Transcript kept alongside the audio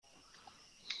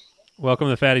Welcome to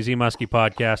the Fatty Z Muskie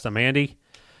podcast. I'm Andy.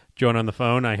 Joined on the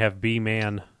phone, I have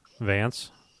B-Man Vance.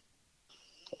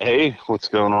 Hey, what's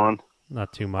going on?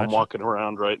 Not too much. I'm walking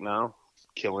around right now,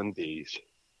 killing bees.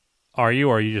 Are you,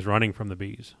 or are you just running from the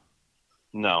bees?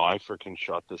 No, I freaking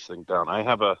shot this thing down. I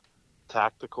have a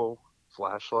tactical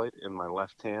flashlight in my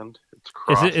left hand. It's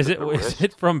crossed Is at the wrist.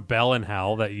 it from Bell and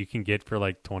Howell that you can get for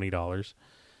like $20?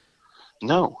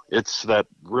 No, it's that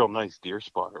real nice deer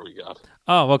spotter we got.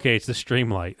 Oh, okay. It's the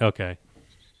Streamlight. Okay.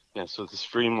 Yeah, so the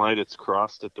Streamlight, it's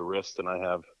crossed at the wrist, and I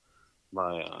have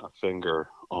my finger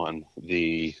on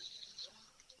the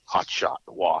Hot Shot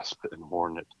Wasp and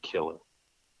Hornet Killer.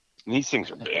 And these things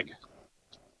are big.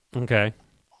 Okay.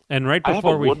 And right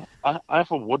before I have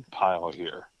a wood pile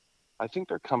here. I think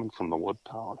they're coming from the wood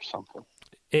pile or something.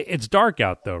 It's dark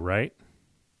out though, right?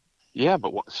 Yeah,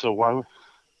 but so why?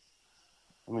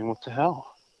 I mean, what the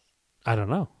hell? I don't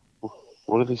know.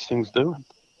 What are these things doing?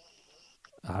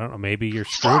 I don't know. Maybe you're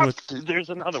screwing with... There's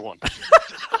another one.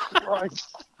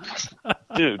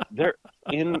 Dude, they're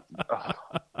in... Oh,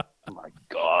 my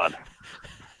God.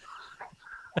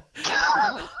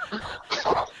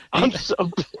 I'm so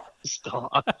pissed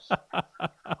off.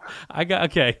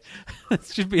 Okay.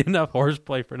 This should be enough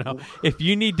horseplay for now. If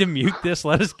you need to mute this,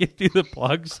 let us get through the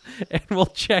plugs, and we'll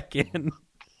check in.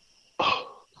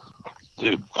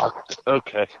 Dude,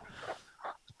 okay.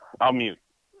 I'll mute.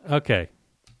 Okay.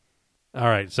 All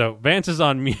right, so Vance is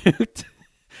on mute,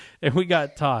 and we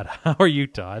got Todd. How are you,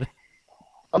 Todd?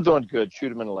 I'm doing good.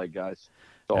 Shoot him in the leg, guys.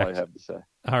 That's all I have to say.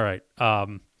 All right.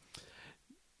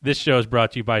 This show is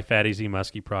brought to you by Fatty Z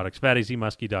Muskie Products.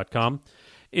 FattyZmuskie.com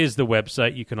is the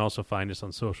website. You can also find us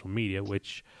on social media,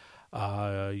 which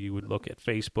you would look at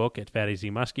Facebook at Fatty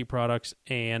Z Muskie Products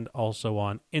and also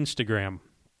on Instagram.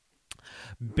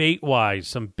 Bait-wise,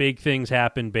 some big things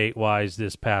happened bait-wise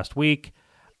this past week.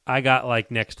 I got like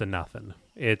next to nothing.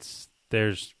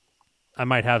 I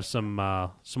might have some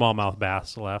smallmouth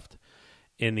bass left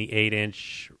in the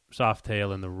 8-inch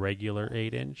softtail and the regular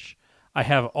 8-inch. I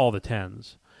have all the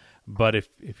 10s. But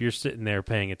if you're sitting there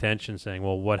paying attention saying,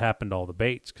 well, what happened to all the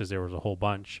baits? Because there was a whole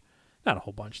bunch. Not a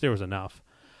whole bunch. There was enough.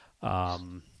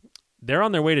 They're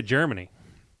on their way to Germany.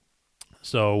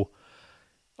 So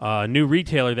a new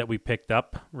retailer that we picked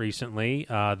up recently,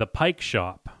 the Pike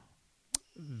Shop.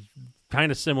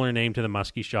 Kind of similar name to the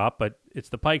Muskie Shop, but it's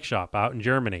the Pike Shop out in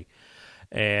Germany.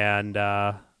 And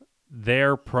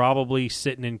they're probably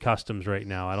sitting in customs right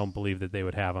now. I don't believe that they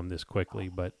would have them this quickly.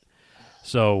 But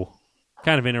so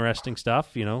kind of interesting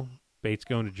stuff, baits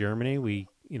going to Germany. We,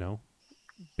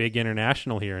 big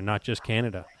international here and not just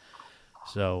Canada.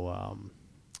 So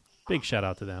big shout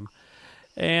out to them.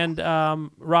 And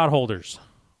rod holders.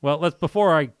 Well,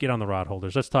 before I get on the rod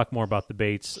holders, let's talk more about the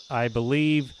baits. I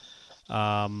believe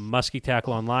Muskie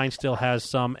Tackle Online still has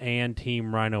some, and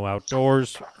Team Rhino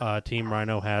Outdoors. Team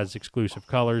Rhino has exclusive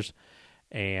colors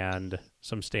and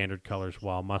some standard colors,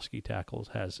 while Muskie Tackles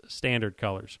has standard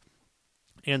colors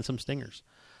and some stingers.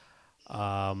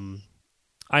 I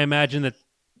imagine that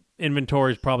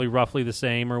inventory is probably roughly the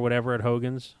same or whatever at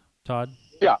Hogan's, Todd?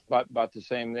 Yeah, about the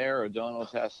same there.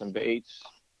 O'Donnell's has some baits.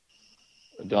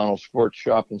 O'Donnell's Sports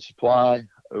Shop and Supply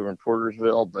over in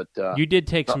Portersville. But you did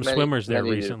take some swimmers there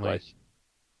recently.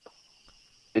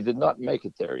 They did not make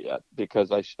it there yet because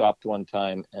I stopped one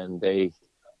time and they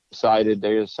decided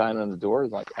they had a sign on the door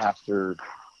like after...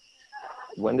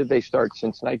 When did they start?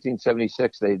 Since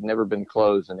 1976, they'd never been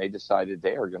closed, and they decided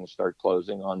they are going to start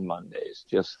closing on Mondays.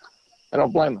 I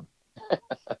don't blame them.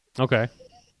 Okay. I've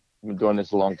been doing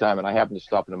this a long time, and I happened to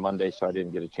stop on a Monday, so I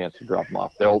didn't get a chance to drop them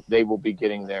off. They will be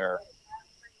getting there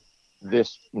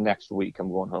this next week. I'm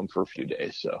going home for a few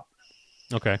days, so.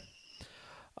 Okay.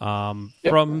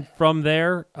 Yep. From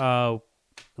there,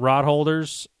 rod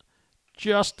holders,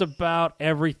 just about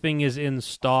everything is in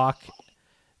stock.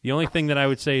 The only thing that I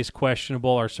would say is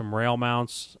questionable are some rail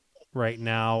mounts right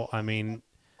now. I mean,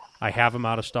 I have them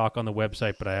out of stock on the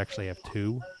website, but I actually have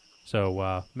 2.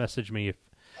 So message me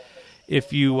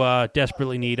if you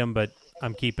desperately need them, but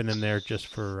I'm keeping them there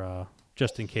just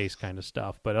in case kind of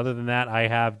stuff. But other than that, I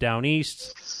have down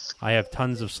east. I have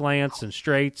tons of slants and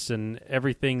straights, and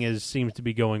everything seems to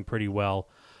be going pretty well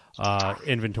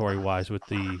inventory-wise with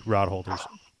the rod holders.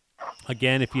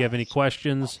 Again, if you have any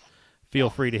questions, feel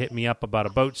free to hit me up about a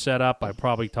boat setup. I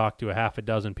probably talked to a half a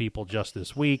dozen people just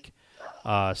this week,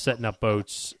 setting up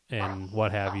boats and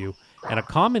what have you. And a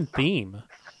common theme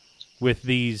with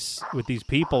these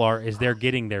people is they're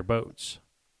getting their boats,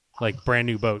 like brand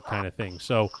new boat kind of thing.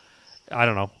 So I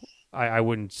don't know. I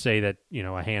wouldn't say that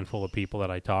a handful of people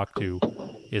that I talk to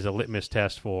is a litmus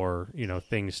test for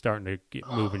things starting to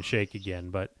move and shake again.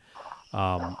 But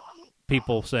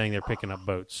people saying they're picking up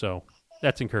boats, so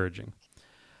that's encouraging.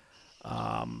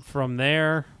 From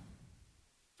there,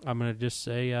 I'm going to just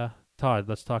say, Todd,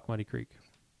 let's talk Muddy Creek.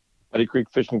 Muddy Creek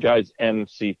Fishing Guides,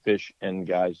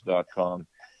 mcfishandguides.com.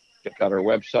 Check out our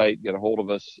website, get a hold of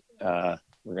us.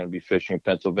 We're going to be fishing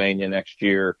Pennsylvania next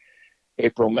year,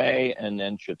 April, May, and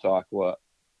then Chautauqua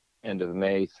end of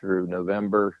May through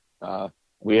November. I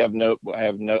have no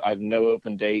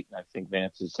open date. I think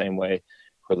Vance is the same way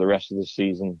for the rest of the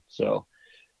season. So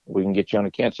we can get you on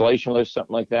a cancellation list,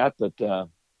 something like that. But,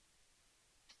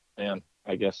 man,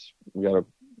 I guess we got to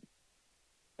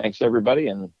thanks everybody,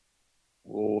 and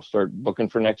we'll start booking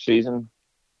for next season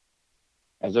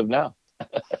as of now.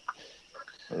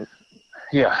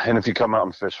 Yeah, and if you come out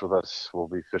and fish with us, we'll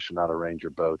be fishing out a Ranger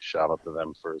boat. Shout out to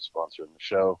them for sponsoring the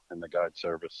show and the guide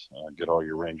service. Get all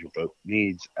your Ranger boat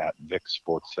needs at Vic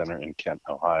Sports Center in Kent,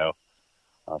 Ohio.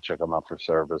 Check them out for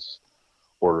service,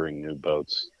 ordering new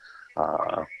boats.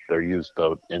 Their used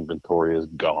boat inventory is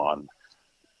gone.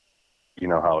 You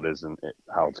know how it is and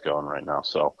how it's going right now.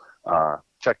 So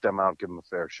check them out. Give them a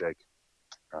fair shake.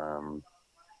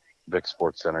 Vic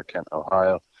Sports Center, Kent,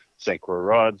 Ohio. St. Croix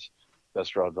Rods,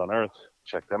 best rods on earth.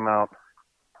 Check them out.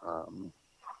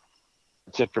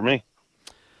 That's it for me.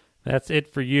 That's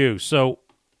it for you. So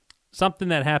something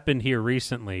that happened here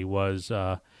recently was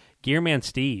Gearman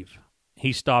Steve.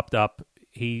 He stopped up.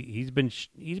 He's been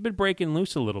breaking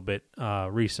loose a little bit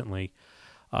recently,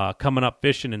 coming up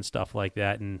fishing and stuff like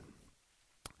that. And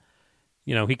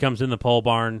you know, he comes in the pole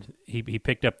barn. He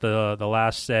picked up the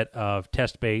last set of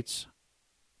test baits,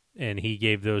 and he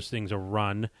gave those things a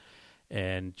run.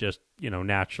 And just, you know,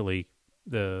 naturally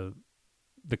the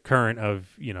current of,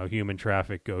 you know, human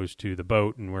traffic goes to the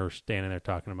boat, and we're standing there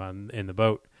talking about in the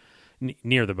boat,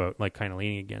 near the boat, like kind of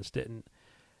leaning against it. And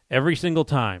every single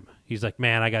time he's like,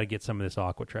 man, I got to get some of this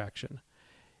aqua traction.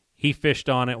 He fished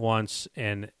on it once,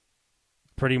 and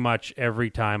pretty much every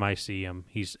time I see him,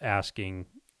 he's asking,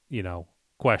 you know,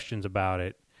 questions about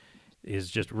it, is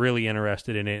just really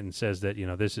interested in it, and says that, you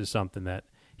know, this is something that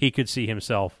he could see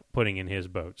himself putting in his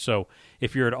boat. So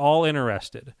if you're at all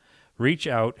interested, reach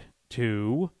out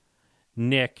to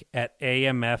Nick at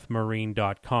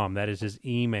amfmarine.com. That is his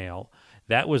email.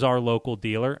 That was our local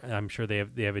dealer. I'm sure they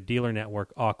have a dealer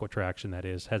network, Aqua Traction, that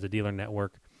is, has a dealer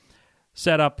network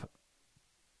set up,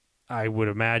 I would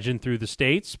imagine, through the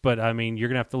States. But, I mean, you're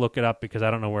going to have to look it up because I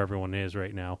don't know where everyone is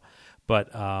right now.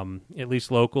 But at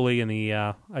least locally in the,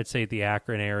 I'd say the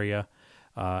Akron area,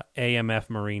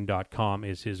 amfmarine.com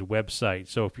is his website.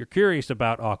 So if you're curious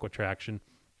about Aqua Traction,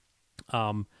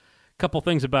 couple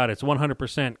things about it. It's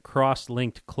 100%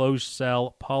 cross-linked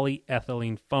closed-cell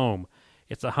polyethylene foam.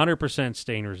 It's 100%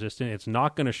 stain resistant. It's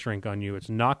not going to shrink on you. It's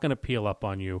not going to peel up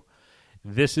on you.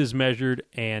 This is measured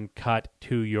and cut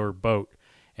to your boat.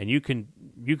 And you can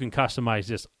customize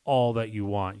this all that you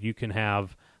want. You can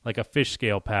have like a fish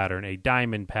scale pattern, a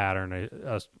diamond pattern,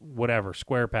 a whatever,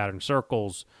 square pattern,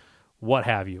 circles, what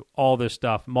have you. All this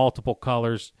stuff, multiple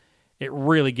colors. It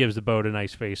really gives the boat a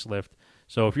nice facelift.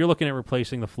 So if you're looking at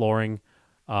replacing the flooring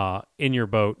in your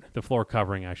boat, the floor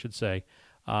covering, I should say,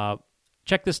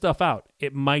 check this stuff out.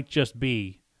 It might just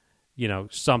be, you know,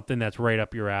 something that's right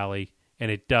up your alley, and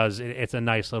it's a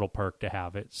nice little perk to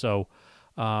have it. So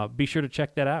be sure to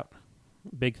check that out.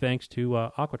 Big thanks to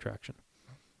Aqua Traction.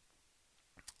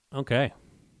 Okay.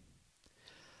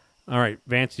 All right,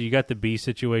 Vance, you got the bee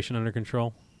situation under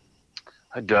control?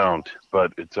 I don't,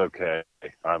 but it's okay.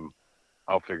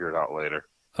 I'll figure it out later.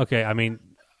 Okay, I mean,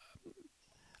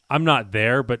 I'm not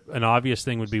there, but an obvious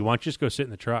thing would be, why don't you just go sit in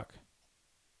the truck?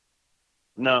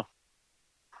 No.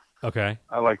 Okay.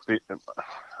 I like to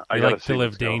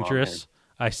live dangerous?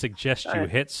 I suggest you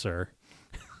hit, sir.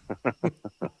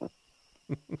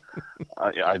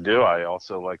 I do. I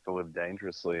also like to live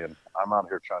dangerously, and I'm out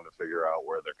here trying to figure out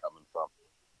where they're coming from.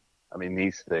 I mean,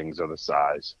 these things are the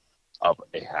size of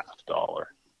 $50.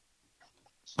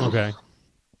 Okay.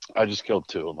 I just killed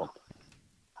 2 of them.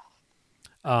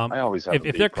 I always have.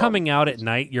 If they're coming out at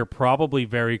night, you're probably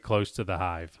very close to the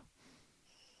hive.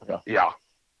 Yeah.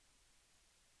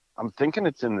 I'm thinking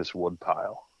it's in this wood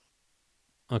pile.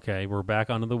 Okay, we're back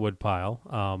onto the wood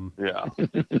pile. Yeah.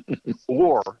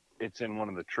 Or it's in one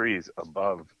of the trees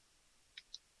above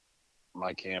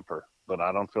my camper, but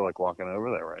I don't feel like walking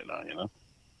over there right now, you know?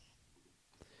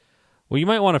 Well, you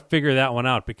might want to figure that one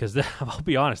out because, I'll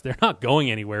be honest, they're not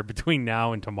going anywhere between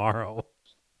now and tomorrow.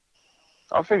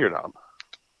 I'll figure it out.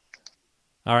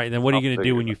 All right, then what are you going to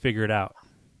do when you figure it out?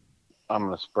 I'm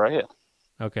going to spray it.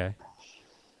 Okay.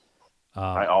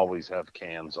 I always have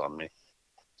cans on me.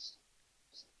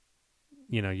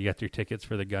 You know, you got your tickets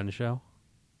for the gun show?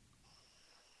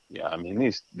 Yeah, I mean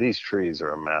these trees are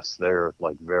a mess. They're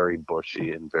like very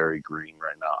bushy and very green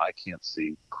right now. I can't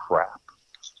see crap.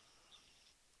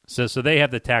 So they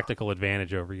have the tactical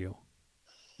advantage over you.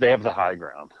 They have the high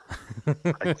ground. I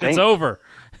think. It's over.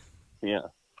 Yeah.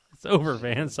 It's over,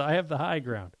 Vance. I have the high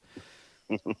ground.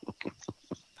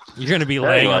 You're going to be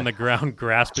laying on the ground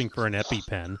grasping for an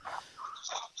EpiPen.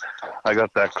 I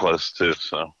got that close too,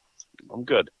 so I'm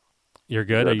good. You're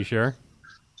good? Are you sure?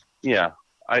 Yeah.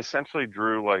 I essentially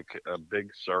drew like a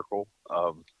big circle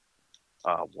of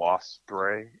wasp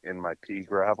spray in my pea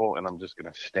gravel, and I'm just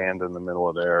going to stand in the middle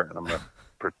of there, and I'm going to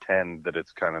pretend that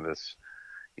it's kind of this,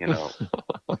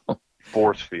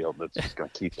 force field that's just going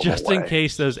to keep them just away. In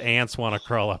case those ants want to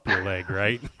crawl up your leg,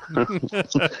 right?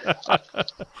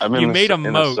 You made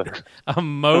a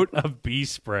moat of bee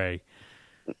spray.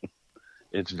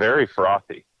 It's very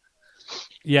frothy.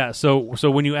 Yeah, so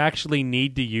when you actually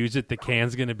need to use it, the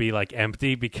can's going to be like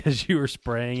empty because you were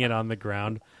spraying it on the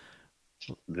ground.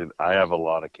 Dude, I have a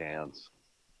lot of cans.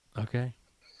 Okay.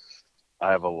 I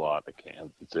have a lot of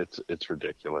cans. It's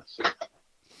ridiculous.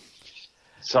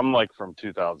 Some like from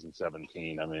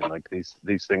 2017. I mean, like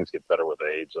these things get better with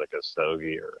age, like a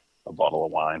stogie or a bottle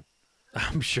of wine.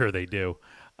 I'm sure they do.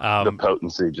 The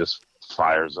potency just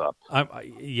fires up.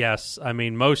 Yes, I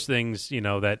mean most things,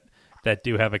 that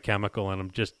do have a chemical in them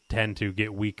just tend to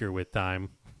get weaker with time,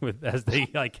 as they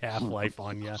like half life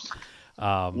on you.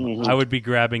 I would be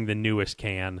grabbing the newest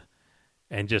can,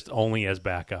 and just only as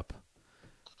backup.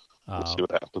 We'll see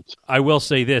what happens. I will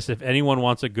say this: if anyone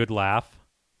wants a good laugh,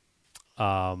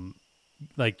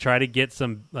 try to get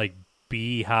some like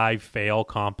beehive fail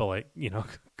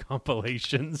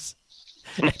compilations,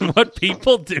 and what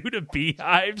people do to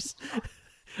beehives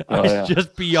is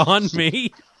just beyond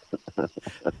me.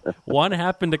 One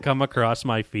happened to come across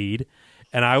my feed,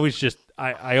 and I was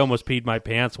I almost peed my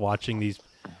pants watching these.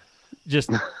 Just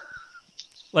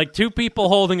like two people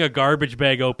holding a garbage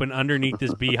bag open underneath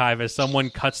this beehive as someone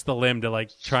cuts the limb to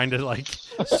trying to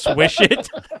swish it.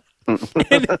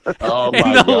 and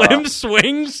the limb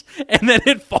swings, and then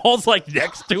it falls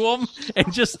next to them,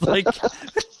 and just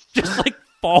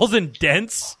falls and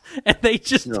dents, and they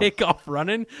just take off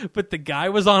running. But the guy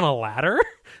was on a ladder,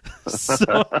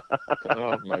 so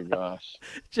oh my gosh!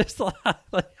 Just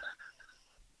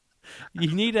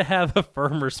you need to have a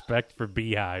firm respect for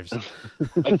beehives.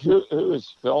 Who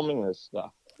is filming this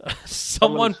stuff?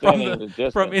 Someone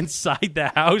from inside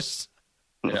the house.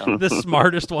 Yeah. The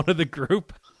smartest one of the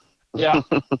group. Yeah.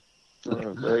 From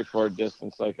a very far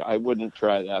distance. I wouldn't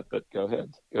try that, but go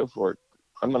ahead. Go for it.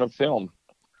 I'm going to film.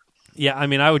 Yeah, I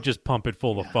mean, I would just pump it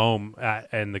full of foam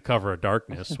and the cover of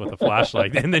darkness with a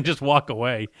flashlight and then just walk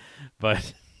away.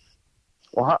 But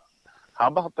well, how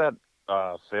about that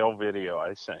fail video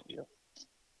I sent you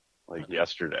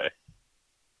yesterday?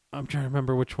 I'm trying to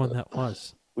remember which one that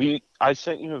was. I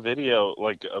sent you a video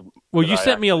well, you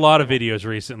sent me a lot of videos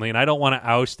recently, and I don't want to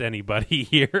oust anybody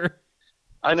here.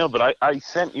 I know, but I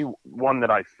sent you one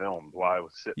that I filmed while I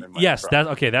was sitting in my yes,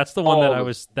 truck. that's the one I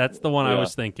was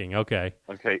thinking. Okay.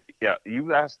 Okay, yeah.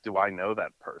 You asked, do I know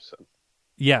that person?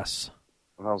 Yes.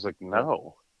 And I was like,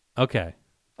 no. Okay.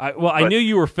 I knew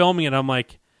you were filming it. I'm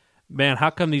like, man,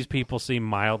 how come these people seem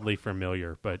mildly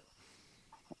familiar? But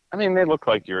I mean, they look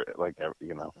like you're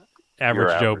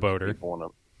average Joe boater.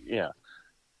 Yeah.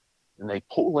 And they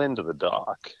pull into the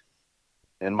dock,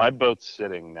 and my boat's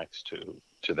sitting next to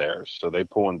theirs, so they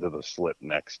pull into the slip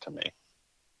next to me,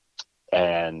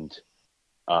 and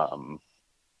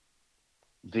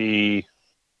the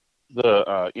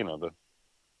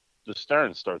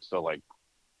stern starts to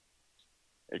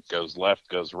it goes left,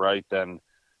 goes right, then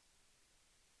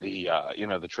the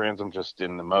transom just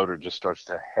in the motor just starts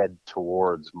to head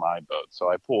towards my boat, so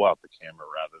I pull out the camera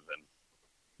rather than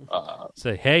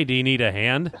say, hey, do you need a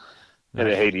hand?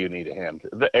 Hey, do you need a hand?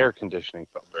 The air conditioning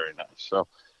felt very nice, so.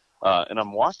 And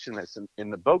I'm watching this,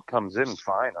 and the boat comes in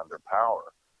fine under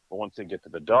power. But once they get to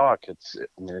the dock, it's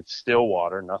still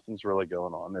water. Nothing's really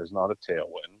going on. There's not a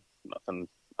tailwind.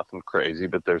 Nothing crazy.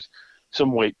 But there's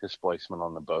some weight displacement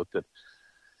on the boat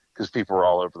because people are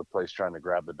all over the place trying to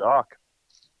grab the dock.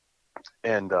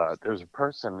 And there's a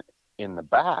person in the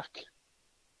back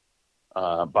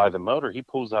by the motor. He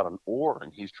pulls out an oar,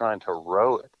 and he's trying to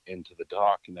row it into the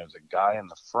dock. And there's a guy in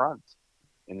the front,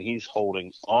 and he's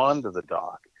holding on to the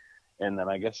dock. And then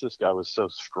I guess this guy was so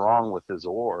strong with his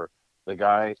oar, the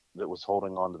guy that was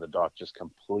holding onto the dock just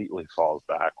completely falls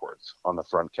backwards on the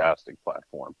front casting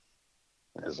platform.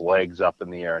 And his legs up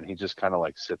in the air, and he just kind of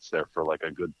sits there for a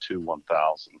good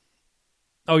 1,000.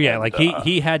 Oh, yeah, and,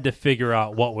 he had to figure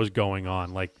out what was going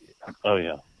on. Oh,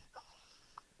 yeah.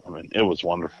 I mean, it was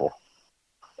wonderful.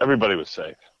 Everybody was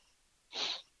safe.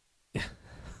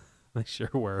 They sure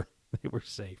were. They were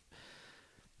safe.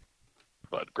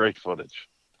 But great footage.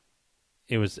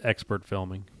 It was expert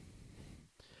filming.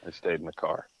 I stayed in the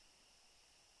car.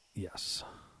 Yes.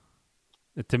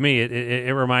 To me,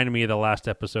 it reminded me of the last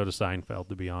episode of Seinfeld,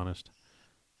 to be honest.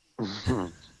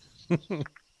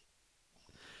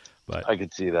 But I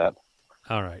could see that.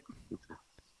 all right.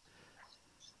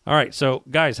 All right, so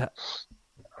guys,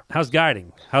 how's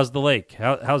guiding? How's the lake?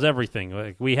 How's everything?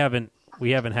 Like, we haven't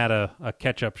had a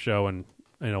catch-up show in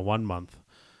 1 month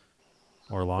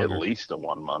or longer. At least a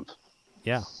 1 month.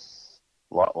 Yeah.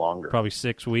 A lot longer. Probably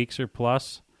 6 weeks or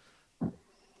plus.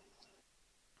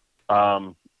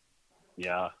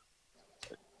 Yeah.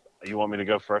 You want me to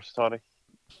go first, Toddy?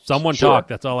 Someone Sure. talk.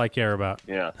 That's all I care about.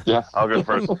 Yeah. Yeah. I'll go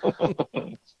first.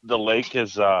 The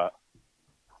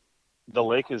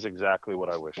lake is exactly what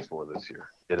I wished for this year.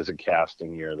 It is a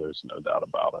casting year. There's no doubt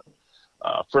about it.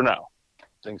 For now,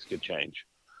 things could change.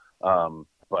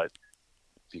 But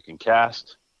if you can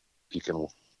cast, if you can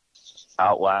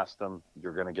outlast them,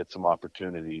 you're going to get some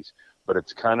opportunities. But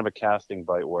it's kind of a casting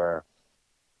bite where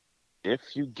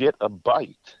if you get a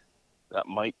bite, that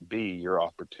might be your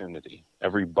opportunity.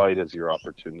 Every bite is your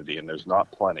opportunity, and there's not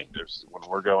plenty. When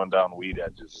we're going down weed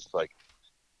edges, it's like,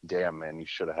 damn, man, you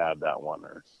should have had that one.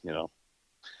 Or,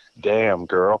 damn,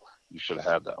 girl, you should have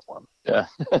had that one. Yeah.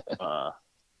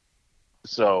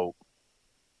 So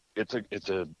it's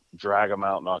a drag them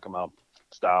out, knock them out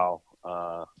style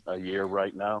a year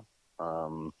right now.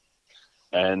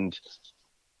 And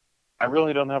I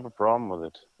really don't have a problem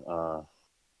with it.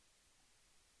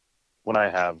 When I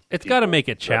have, It's got to make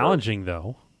it challenging,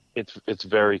 though. It's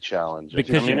very challenging.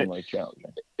 Because Extremely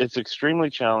challenging. It's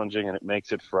extremely challenging, and it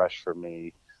makes it fresh for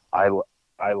me. I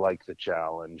like the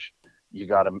challenge. You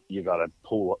gotta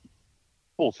pull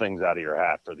things out of your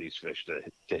hat for these fish to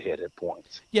hit at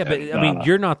points. Yeah, but And, I mean,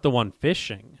 you're not the one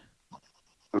fishing.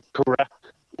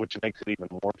 correct, which makes it even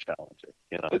more challenging.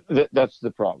 That's the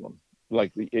problem.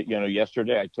 Like,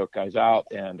 yesterday I took guys out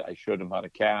and I showed them how to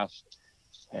cast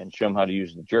and show them how to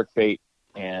use the jerk bait.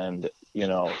 And,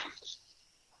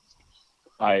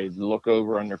 I look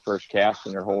over on their first cast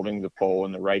and they're holding the pole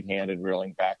in the right hand and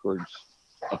reeling backwards,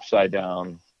 upside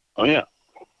down. Oh yeah,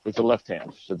 With the left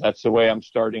hand. So that's the way I'm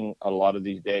starting a lot of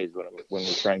these days when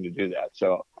we're trying to do that.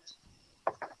 So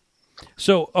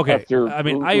okay, after I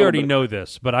mean, a I little already bit- know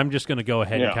this, but I'm just going to go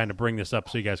ahead and Yeah. kind of bring this up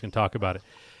so you guys can talk about it.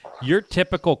 Your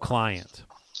typical client,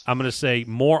 I'm going to say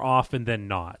more often than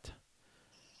not,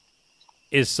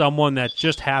 is someone that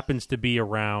just happens to be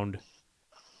around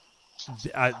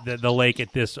the lake at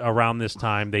around this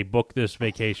time. They book this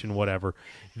vacation, whatever.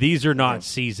 These are not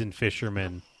seasoned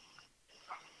fishermen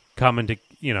coming to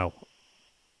you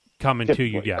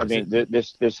Typically. guys. I mean,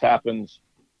 this happens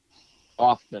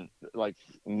often, like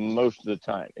most of the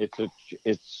time. It's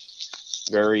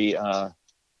very. I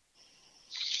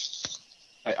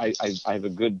have a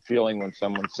good feeling when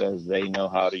someone says they know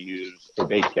how to use a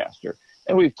bait caster,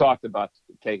 and we've talked about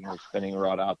taking a spinning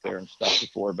rod out there and stuff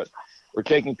before, but we're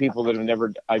taking people that have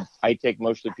never. I take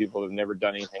most of the people that have never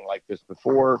done anything like this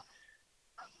before,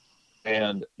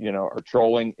 and our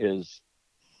trolling is.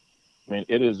 I mean,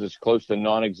 it is as close to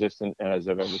non-existent as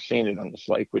I've ever seen it on this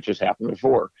lake, which has happened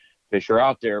before. Fish are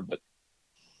out there, but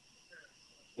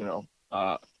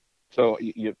so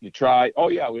you try. Oh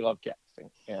yeah, we love casting,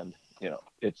 and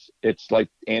it's like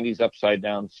Andy's upside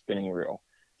down spinning reel,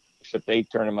 except they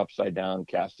turn them upside down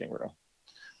casting reel.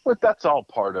 but that's all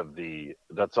part of the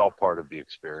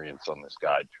experience on this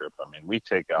guide trip. I mean, we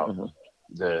take out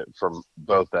from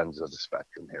both ends of the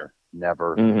spectrum here.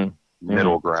 Never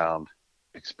middle ground.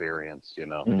 Experience,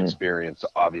 experience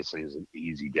obviously is an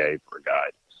easy day for a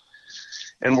guide.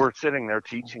 And we're sitting there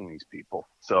teaching these people.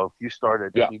 So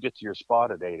if you get to your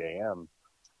spot at 8 a.m.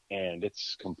 and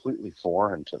it's completely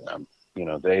foreign to them,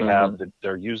 they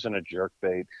they're using a jerk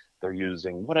bait, they're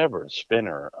using whatever, a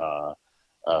spinner,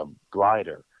 a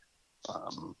glider,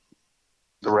 the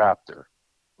Raptor,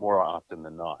 more often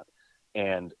than not.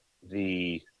 And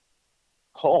the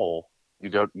pole, you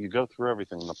go through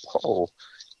everything. The pole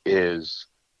is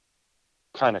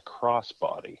kind of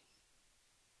crossbody.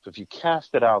 So if you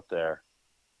cast it out there,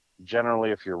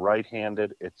 generally if you're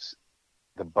right-handed,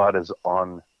 the butt is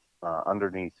on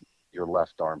underneath your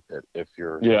left armpit. If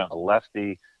you're a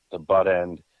lefty, the butt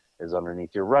end is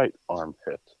underneath your right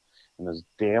armpit. And those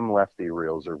damn lefty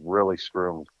reels are really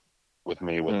screwing with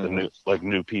me with the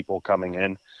new people coming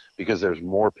in, because there's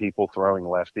more people throwing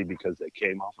lefty because they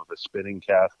came off of a spinning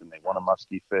cast and they want a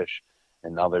musky fish.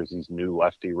 And now there's these new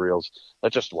lefty reels.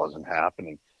 That just wasn't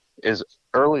happening. As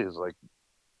early as, like,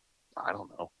 I don't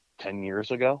know, 10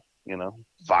 years ago,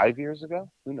 5 years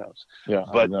ago, who knows? Yeah,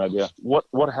 but I have no idea.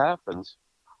 what happens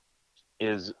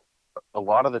is a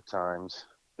lot of the times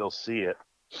they'll see it,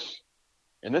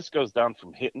 and this goes down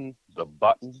from hitting the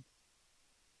button,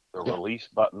 the release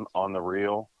button on the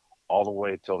reel, all the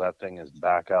way till that thing is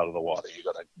back out of the water. You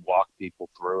got to walk people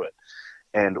through it.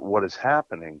 And what is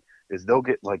happening is they'll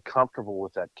get like comfortable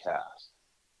with that cast.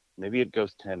 Maybe it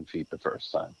goes 10 feet the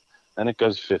first time. Then it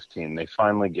goes 15. They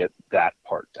finally get that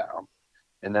part down.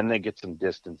 And then they get some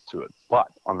distance to it. But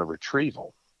on the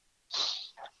retrieval,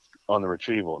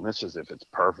 and this is if it's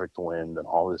perfect wind and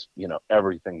all this,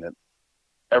 everything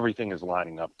is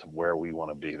lining up to where we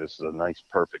want to be. This is a nice,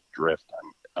 perfect drift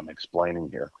I'm explaining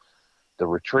here. The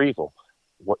retrieval,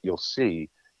 what you'll see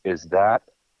is that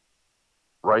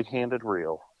right-handed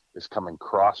reel is coming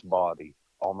cross-body,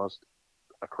 almost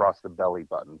across the belly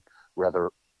button, whether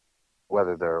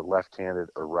they're left-handed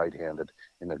or right-handed,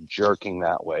 and they're jerking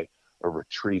that way or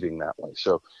retrieving that way.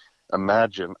 So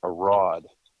imagine a rod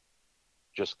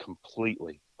just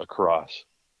completely across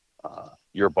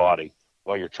your body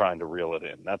while you're trying to reel it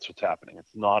in. That's what's happening.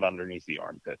 It's not underneath the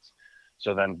armpits.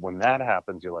 So then when that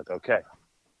happens, you're like, okay.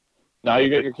 Now you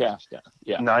get your cast down.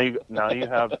 Yeah. Now you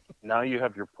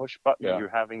have your push button. Yeah. You're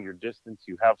having your distance.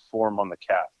 You have form on the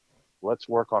cast. Let's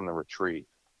work on the retrieve.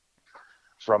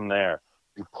 From there,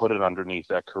 you put it underneath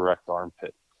that correct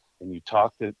armpit, and you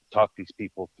talk these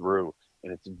people through.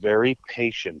 And it's very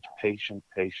patient teaching,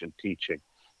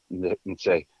 and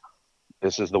say,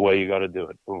 this is the way you got to do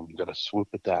it. Boom, you got to swoop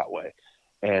it that way,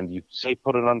 and you say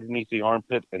put it underneath the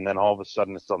armpit, and then all of a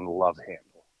sudden it's on the love handle.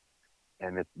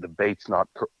 And the bait's not,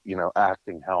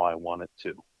 acting how I want it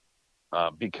to,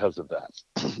 because of that.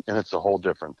 And it's a whole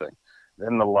different thing.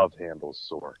 Then the love handle's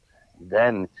sore.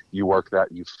 Then you work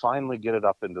that. You finally get it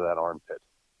up into that armpit,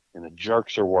 and the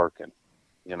jerks are working.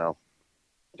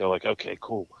 They're like, okay,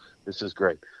 cool, this is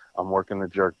great. I'm working the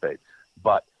jerk bait,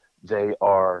 but they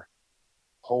are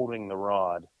holding the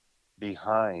rod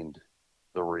behind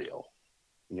the reel.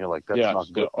 And you're like, that's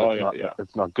not good.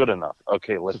 It's not good enough.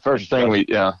 Okay, let's. The first thing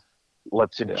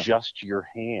Let's adjust your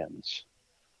hands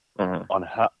on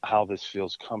how this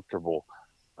feels comfortable.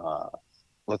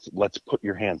 Let's put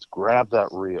your hands, grab that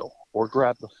reel or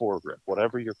grab the foregrip,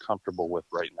 whatever you're comfortable with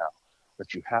right now.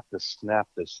 But you have to snap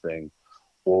this thing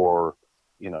or,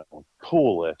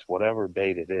 pull it, whatever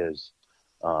bait it is,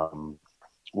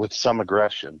 with some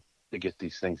aggression to get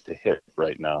these things to hit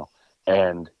right now.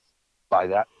 And by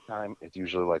that time, it's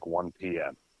usually like 1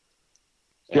 p.m.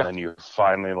 And then you're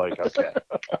finally like, okay.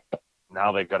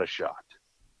 Now they got a shot,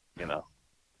 And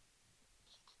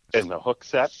the hook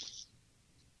set,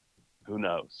 who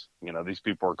knows? These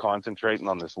people are concentrating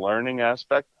on this learning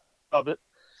aspect of it.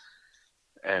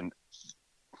 And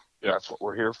that's what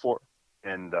we're here for.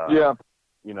 And,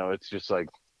 it's just like,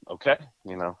 okay,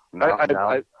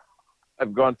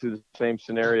 I've gone through the same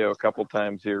scenario a couple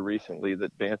times here recently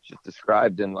that Vance just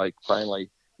described. And like, finally,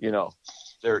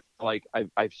 they're like,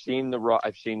 I've seen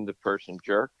the person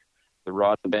jerk. The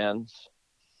rod bends,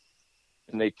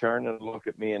 and they turn and look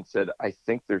at me and said, I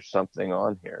think there's something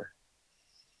on here.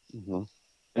 Mm-hmm.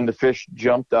 And the fish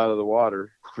jumped out of the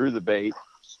water, threw the bait.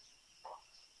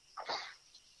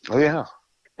 Oh, yeah.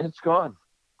 And it's gone.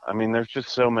 I mean, there's just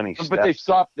so many steps. But they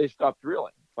stopped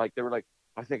drilling. Like, they were like,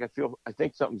 I think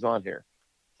something's on here.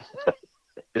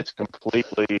 It's complete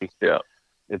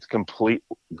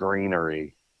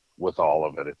greenery with all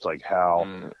of it. It's like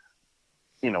how...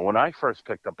 when I first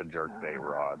picked up a jerkbait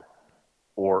rod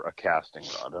or a casting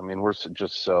rod, I mean, we're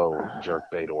just so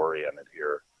jerkbait oriented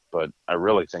here, but I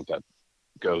really think that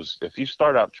goes, if you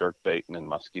start out jerkbaiting and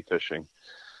musky fishing,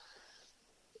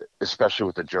 especially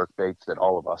with the jerkbaits that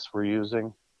all of us were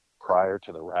using prior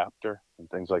to the Raptor and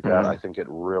things like that, I think it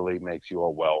really makes you a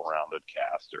well-rounded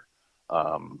caster.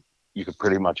 You could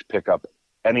pretty much pick up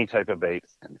any type of bait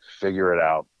and figure it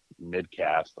out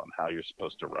mid-cast on how you're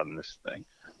supposed to run this thing,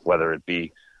 whether it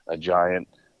be a giant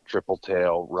triple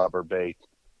tail rubber bait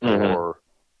or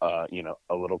a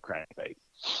little crankbait.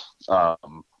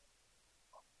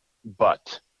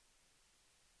 But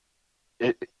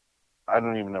I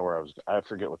don't even know where I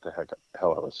forget what the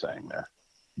hell I was saying there.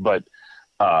 But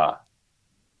I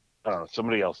don't know,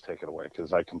 somebody else take it away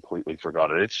because I completely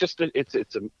forgot it. It's just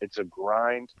it's a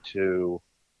grind to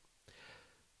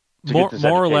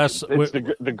more or less. It's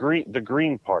the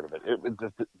green part of it.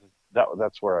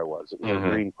 That's where I was. It was the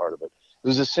green part of it. It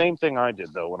was the same thing I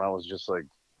did though when I was just like,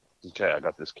 okay, I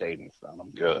got this cadence down. I'm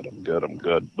good.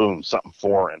 Boom, something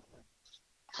foreign.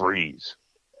 Freeze.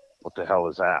 What the hell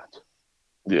is that?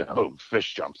 Yeah. Boom,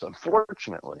 fish jumps.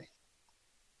 Unfortunately,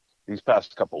 these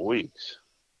past couple weeks,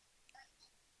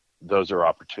 those are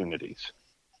opportunities.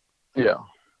 Yeah.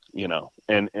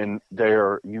 and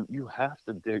they're you have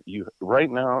to dig you right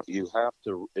now. You have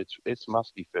to. It's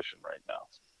musky fishing right now.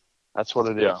 That's what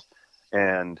it is. Yeah.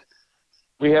 And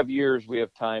we have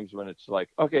times when it's like,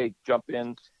 okay, jump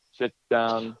in, sit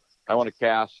down. I want to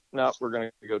cast. No, we're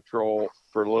going to go troll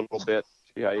for a little bit.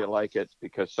 See how you like it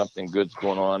because something good's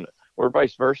going on, or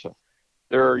vice versa.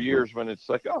 There are years when it's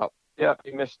like, oh, yeah,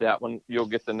 you missed that one. You'll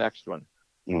get the next one.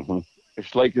 Mm-hmm.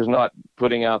 Fish Lake is not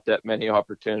putting out that many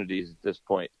opportunities at this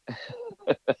point.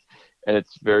 And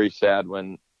it's very sad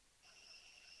when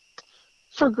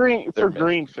for green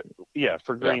fishermen,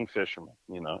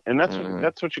 and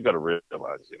that's what you got to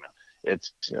realize,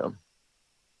 it's,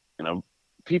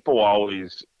 people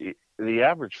always, the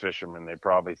average fisherman, they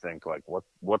probably think like,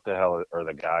 what the hell are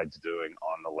the guides doing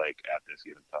on the lake at this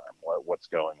given time? What's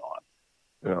going on?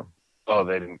 Yeah. Oh,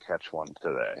 they didn't catch one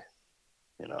today.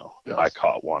 Yes. I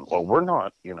caught one. Well, we're in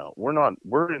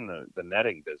the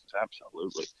netting business.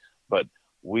 Absolutely. But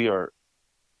we're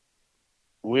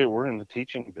in the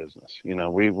teaching business.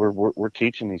 We're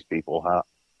teaching these people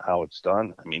how it's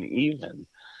done. I mean, even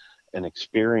an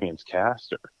experienced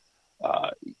caster,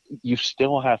 you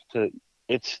still have to,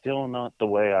 it's still not the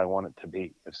way I want it to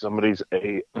be. If somebody's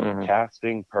a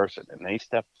casting person and they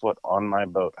step foot on my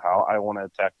boat, how I want to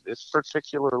attack this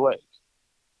particular lake,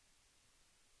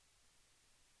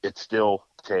 it still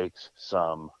takes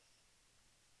some,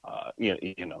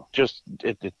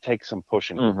 it takes some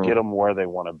pushing to get them where they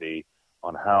want to be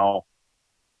on how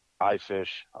I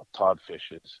fish, how Todd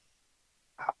fishes,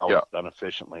 how it's done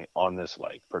efficiently on this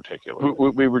lake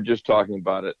particularly. We were just talking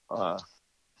about it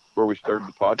where we started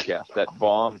the podcast,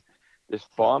 this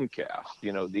bomb cast.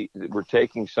 We're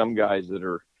taking some guys that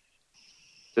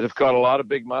have caught a lot of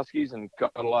big muskies and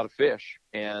caught a lot of fish,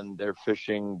 and they're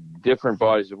fishing different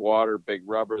bodies of water, big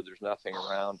rubber, there's nothing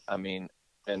around. I mean,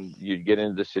 and you get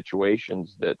into the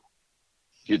situations that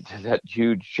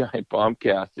huge giant bomb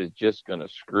cast is just going to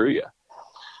screw you.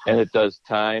 And it does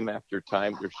time after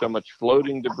time. There's so much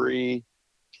floating debris.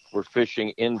 We're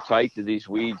fishing in tight to these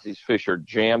weeds. These fish are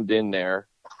jammed in there.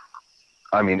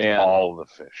 I mean, all the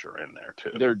fish are in there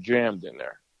too. They're jammed in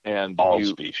there. And all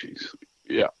species.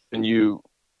 Yeah. And the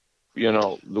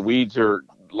weeds are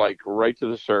like right to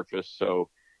the surface. So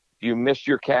if you miss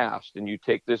your cast and you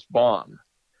take this bomb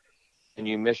and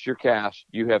you miss your cast,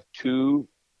 you have 2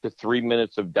 to 3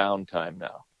 minutes of downtime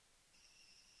now.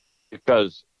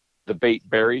 Because the bait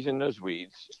buries in those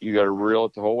weeds. You got to reel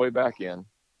it the whole way back in,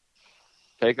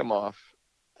 take them off.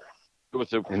 It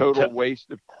was a total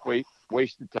waste of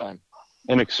time.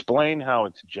 And explain how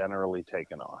it's generally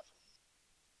taken off.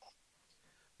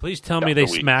 Please tell me they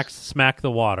smack the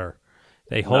water.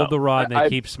 They hold the rod and they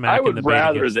keep smacking the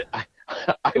bait.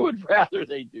 I would rather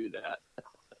they do that.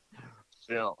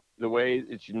 The way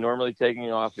it's normally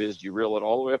taking off is you reel it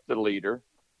all the way up to the leader.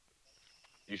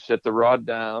 You set the rod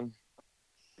down.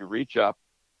 You reach up.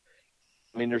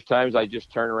 I mean, there's times I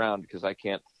just turn around because I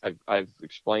can't. I've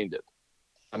explained it.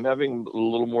 I'm having a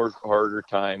little more harder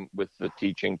time with the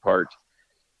teaching part.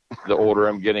 The older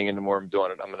I'm getting and the more I'm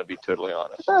doing it, I'm going to be totally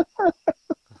honest.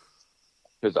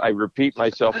 Because I repeat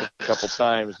myself a couple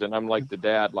times, and I'm like the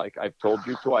dad, like, I've told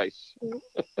you twice.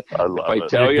 I love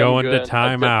it. You're going to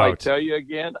time out. If I tell you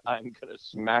again, I'm going to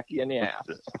smack you in the ass.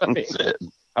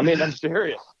 I mean, I'm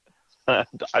serious.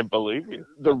 I believe you.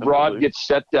 The rod gets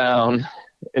set down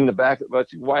in the back of the boat.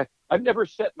 Why? I've never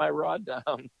set my rod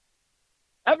down.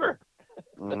 Ever.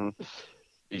 Mm-hmm.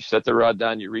 You set the rod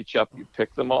down, you reach up, you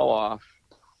pick them all off.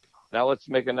 Now let's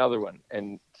make another one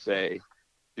and say,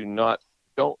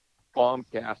 don't bomb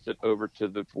cast it over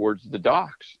towards the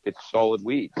docks. It's solid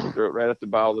weeds. Throw it right at the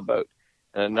bow of the boat.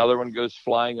 And another one goes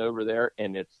flying over there,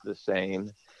 and it's the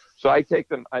same. So I take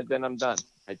them, then I'm done.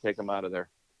 I take them out of there.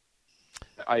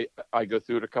 I go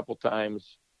through it a couple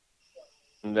times,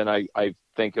 and then I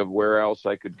think of where else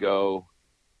I could go.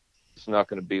 It's not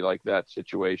going to be like that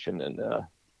situation, and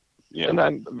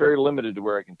I'm very limited to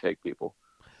where I can take people.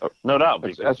 No doubt.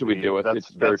 That's what we deal with. It's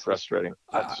very frustrating.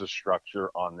 That's the structure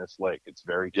on this lake. It's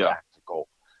very tactical.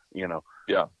 Yeah.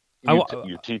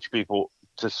 You teach people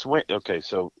to swing. Okay,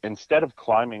 so instead of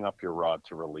climbing up your rod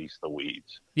to release the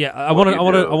weeds. Yeah, I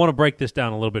want to break this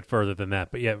down a little bit further than that.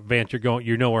 But yeah, Vance,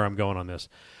 you know where I'm going on this.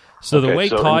 So the way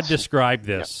Todd described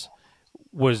this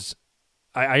was,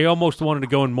 I almost wanted to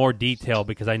go in more detail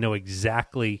because I know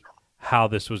exactly how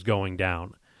this was going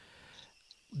down.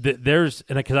 Because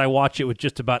I watch it with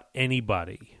just about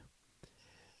anybody.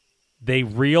 They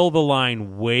reel the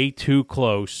line way too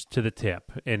close to the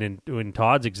tip. And in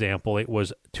Todd's example, it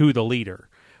was to the leader,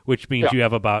 which means you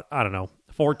have about,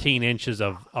 14 inches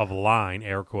of line,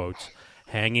 air quotes,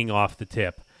 hanging off the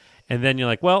tip. And then you're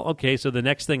like, well, okay, so the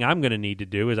next thing I'm going to need to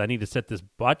do is I need to set this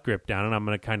butt grip down, and I'm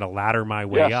going to kind of ladder my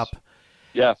way Yes. up.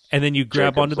 Yes. And then you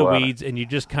grab Jacob's onto the ladder. weeds, and you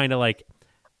just kind of like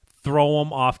throw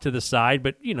them off to the side,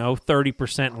 but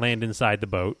 30% land inside the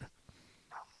boat.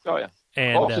 Oh yeah.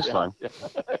 And That's fine. Yeah.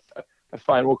 That's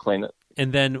fine. We'll clean it.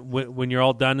 and then when you're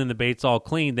all done and the bait's all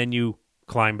clean, then you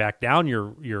climb back down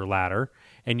your ladder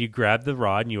and you grab the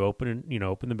rod and you open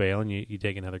the bail and you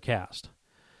take another cast.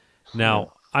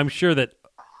 Now, I'm sure that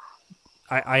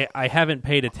I haven't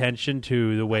paid attention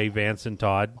to the way Vance and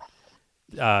Todd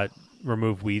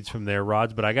remove weeds from their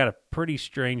rods, but I got a pretty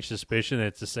strange suspicion that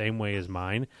it's the same way as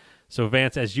mine. So,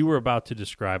 Vance, as you were about to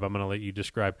describe, I'm going to let you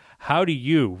describe, how do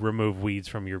you remove weeds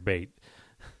from your bait?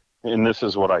 And this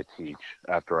is what I teach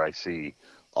after I see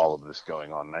all of this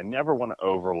going on. And I never want to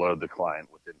overload the client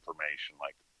with information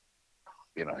like,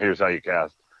 here's how you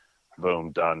cast,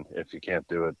 boom, done. If you can't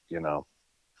do it,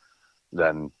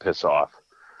 then piss off.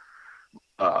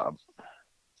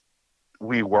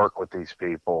 We work with these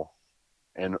people,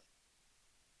 and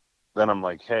then I'm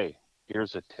like, hey,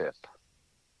 here's a tip.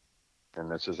 And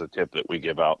this is a tip that we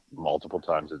give out multiple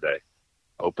times a day.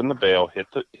 Open the bail, hit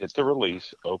the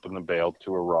release, open the bail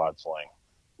to a rod sling,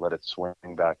 let it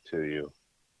swing back to you,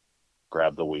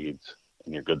 grab the weeds,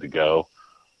 and you're good to go.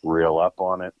 Reel up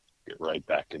on it, get right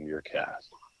back into your cast.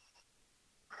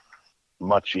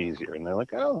 Much easier. And they're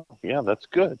like, oh, yeah, that's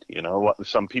good. You know what?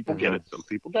 Some people get it, some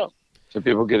people don't. Some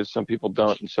people get it, some people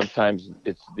don't, and sometimes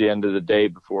it's the end of the day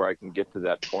before I can get to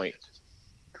that point.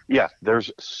 Yeah, there's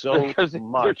so Because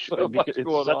much. there's so much It's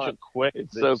going such on. a quick.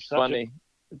 It's so funny.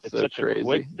 It's so such crazy. a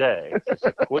quick day. It's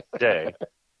a quick day,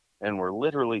 and we're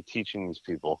literally teaching these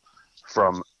people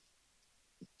from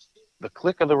the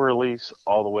click of the release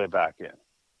all the way back in.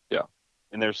 Yeah.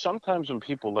 And there's sometimes when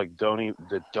people that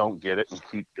don't get it and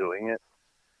keep doing it,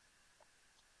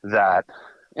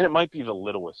 and it might be the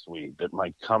littlest weed that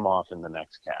might come off in the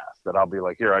next cast, that I'll be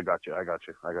like, here, I got you.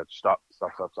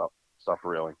 Stop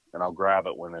reeling. And I'll grab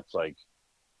it when it's like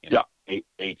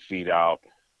 8 feet out,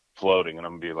 floating, and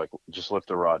I'm going to be like, just lift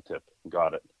the rod tip.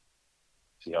 Got it.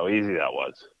 See how easy that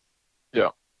was? Yeah.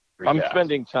 I'm Recast.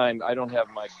 spending time. I don't have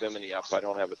my bimini up. I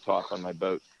don't have a top on my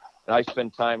boat. And I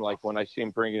spend time, like when I see him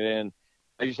bring it in,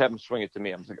 I just have him swing it to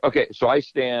me. I'm like, okay, so I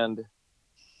stand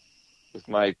with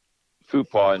my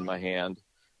fupa in my hand,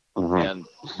 Mhm.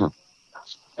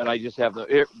 and I just have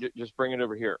here, just bring it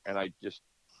over here, and I just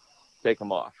take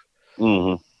them off.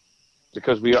 Mhm.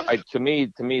 Because to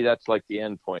me, that's like the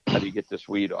end point. How do you get this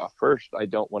weed off? First, I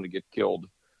don't want to get killed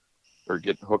or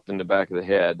get hooked in the back of the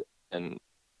head, and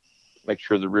make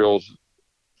sure the reel's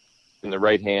in the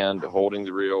right hand, holding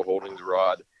the reel, holding the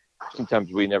rod.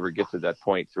 Sometimes we never get to that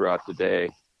point throughout the day.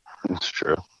 It's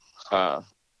true.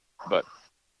 But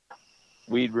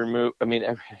weed remove,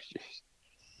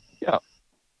 yeah.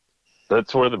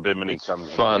 That's where the bimini It's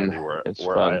comes fun. in handy,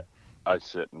 where fun. I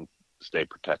sit and stay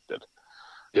protected.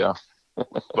 Yeah.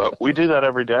 But we do that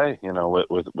every day,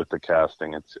 with the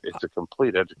casting. It's a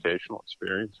complete educational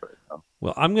experience right now.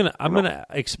 Well, I'm gonna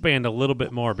expand a little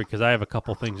bit more because I have a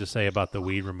couple things to say about the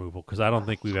weed removal, because I don't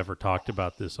think we've ever talked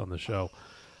about this on the show,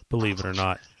 believe it or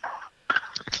not.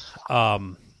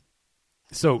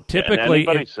 So typically, and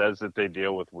anybody says that they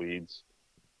deal with weeds,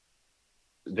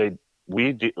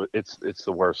 it's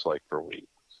the worst, like for weeds,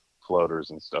 floaters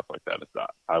and stuff like that. It's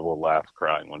not. I will laugh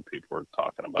crying when people are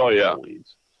talking about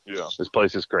weeds. Yeah. This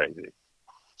place is crazy.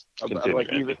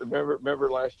 Like even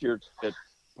remember last year at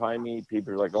Piney,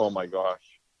 people are like, "Oh my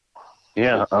gosh."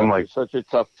 Yeah, I'm like, it's such a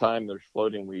tough time. There's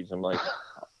floating weeds. I'm like,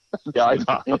 yeah,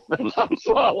 I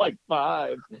saw like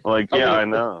 5. I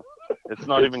know. It's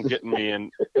not even getting me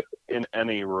in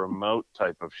any remote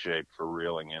type of shape for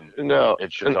reeling in. No,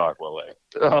 it's Chautauqua Lake.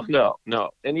 Oh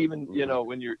no. And even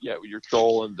when you're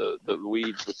trolling the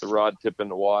weeds with the rod tip in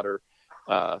the water,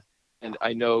 and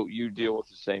I know you deal with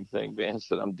the same thing, Vance,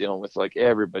 that I'm dealing with. Like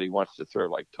everybody wants to throw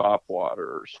like top water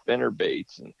or spinner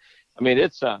baits, and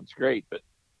it sounds great, but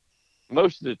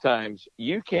most of the times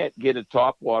you can't get a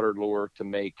top water lure to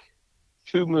make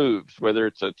 2 moves, whether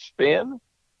it's a spin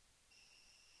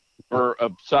or a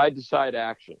side-to-side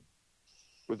action,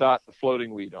 without the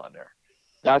floating weed on there.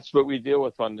 That's what we deal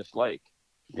with on this lake.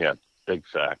 Yeah, big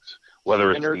facts.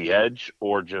 Whether it's the edge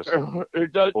or just...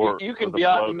 you can be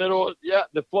out in the middle.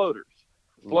 The floaters.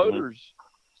 Floaters.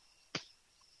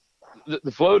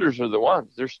 The floaters are the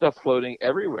ones. There's stuff floating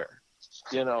everywhere.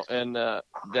 And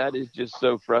that is just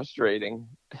so frustrating.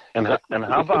 And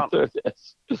how about...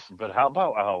 But how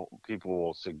about how people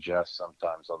will suggest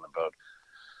sometimes on the boat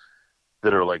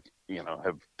that are like,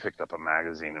 have picked up a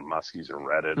magazine and muskies or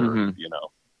read it, or,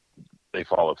 they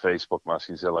follow Facebook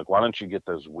Muskies, they're like, why don't you get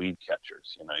those weed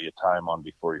catchers? You know, you tie them on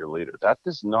before your leader. That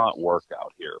does not work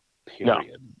out here, period. No.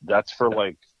 That's for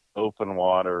like open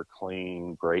water,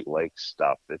 clean Great Lakes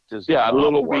stuff. It does a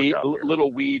little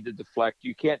weed to deflect.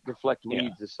 You can't deflect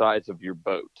weeds the size of your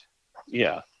boat.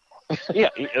 Yeah. Yeah,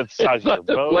 the size of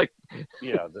your boat.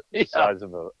 The size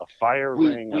of a fire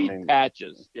ring. Weed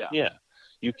patches. Yeah. Yeah.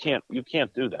 You can't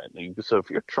do that. So if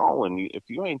you're trolling, if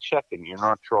you ain't checking, you're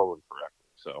not trolling correctly.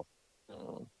 So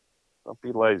don't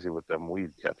be lazy with them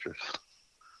weed catchers.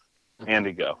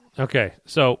 Andy, go. Okay,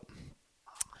 so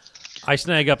I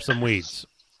snag up some weeds.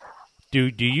 Do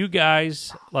you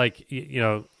guys, like,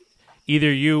 either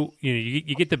you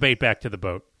get the bait back to the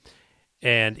boat,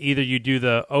 and either you do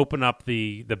the open up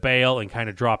the bail and kind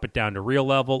of drop it down to reel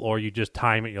level, or you just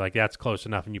time it. You're like, that's close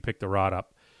enough, and you pick the rod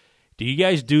up. Do you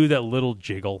guys do that little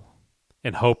jiggle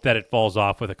and hope that it falls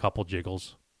off with a couple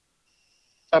jiggles?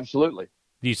 Absolutely.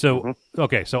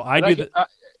 Okay, so I do that.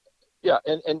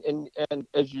 And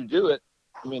as you do it,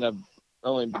 I mean, I've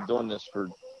only been doing this for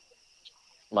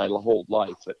my whole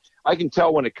life, but I can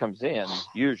tell when it comes in.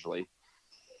 Usually,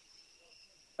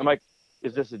 I'm like,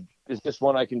 is this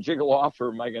one I can jiggle off, or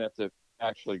am I going to have to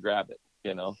actually grab it?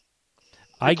 You know,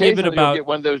 I give it about get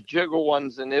one of those jiggle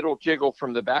ones, and it'll jiggle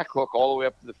from the back hook all the way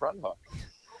up to the front hook,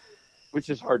 which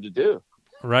is hard to do.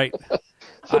 Right.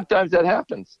 Sometimes that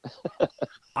happens.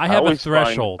 I have a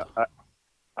threshold.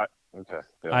 Okay.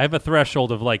 Yeah. I have a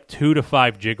threshold of like 2 to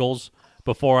 5 jiggles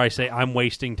before I say I'm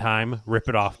wasting time. Rip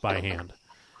it off by hand.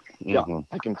 Yeah,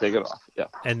 I can take it off. Yeah.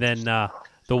 And then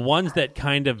the ones that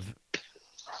kind of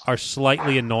are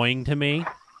slightly annoying to me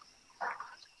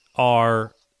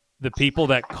are the people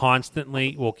that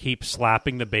constantly will keep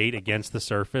slapping the bait against the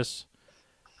surface.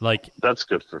 Like, that's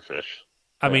good for fish.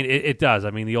 I mean, it does. I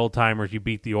mean, the old timers, you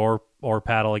beat the oar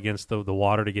paddle against the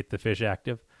water to get the fish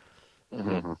active.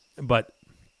 Mm-hmm. But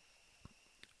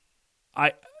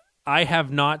I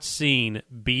have not seen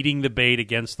beating the bait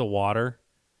against the water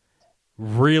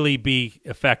really be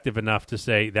effective enough to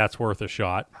say that's worth a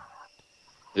shot.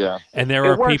 Yeah, and there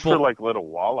are people for like little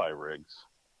walleye rigs.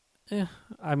 Yeah,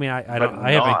 I mean, I don't.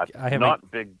 I haven't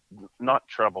not big, not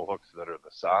treble hooks that are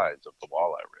the size of the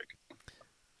walleye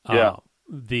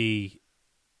rig.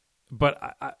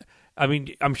 But I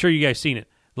mean, I'm sure you guys seen it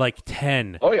like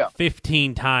 10,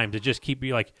 15 times. It just keep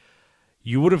you like,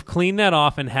 you would have cleaned that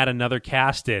off and had another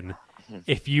cast in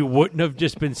if you wouldn't have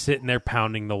just been sitting there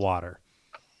pounding the water.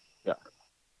 Yeah,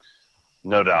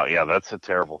 no doubt. Yeah, that's a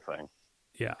terrible thing.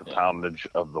 Yeah, the poundage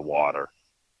of the water.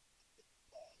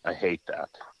 I hate that.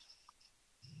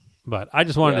 But I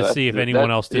just wanted to see if anyone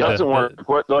else did. It doesn't work.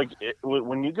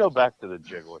 When you go back to the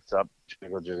jiggle, it's up,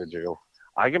 jiggle, jiggle, jiggle.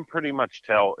 I can pretty much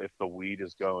tell if the weed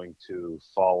is going to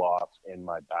fall off in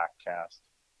my back cast,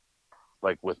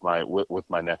 like with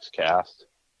my next cast.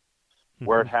 Mm-hmm.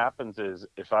 Where it happens is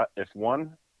if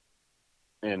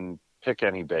pick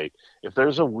any bait, if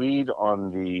there's a weed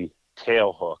on the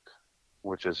tail hook,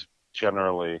 which is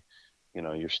generally,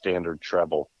 your standard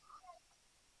treble,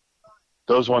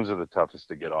 those ones are the toughest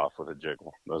to get off with a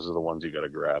jiggle. Those are the ones you got to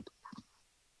grab.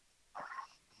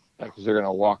 Because they're going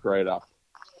to walk right up.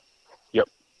 Yep.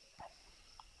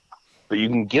 But you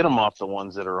can get them off the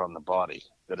ones that are on the body,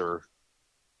 that are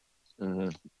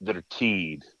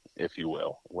teed, if you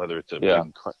will, whether it's a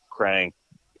big crank,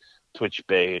 twitch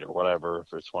bait, or whatever,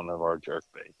 if it's one of our jerk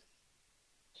bait.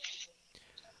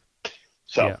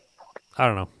 So, I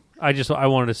don't know. I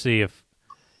wanted to see if,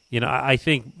 I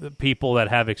think the people that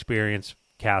have experience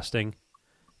casting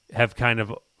have kind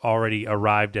of already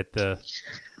arrived at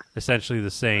essentially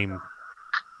the same,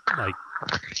 like,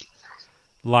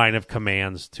 line of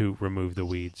commands to remove the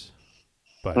weeds.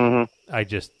 But I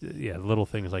just, little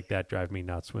things like that drive me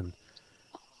nuts when,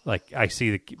 like, I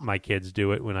see my kids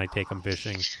do it when I take them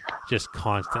fishing, just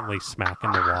constantly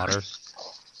smacking the water.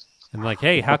 And like,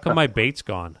 hey, how come my bait's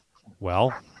gone?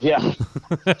 Well,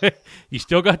 you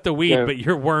still got the weed, but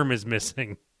your worm is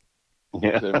missing.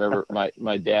 Yeah. I remember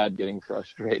my dad getting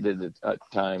frustrated at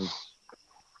times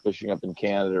fishing up in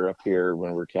Canada or up here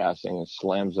when we're casting, and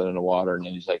slams it in the water, and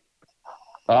then he's like,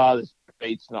 this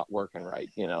bait's not working right,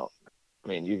 I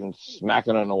mean, you can smack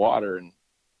it on the water and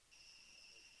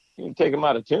you can take them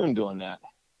out of tune doing that.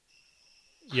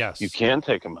 Yes. You can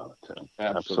take them out of tune.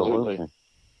 Absolutely.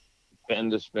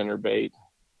 Bend the spinner bait.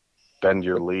 Bend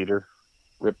your leader.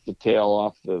 Rip the tail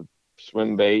off the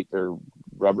swim bait or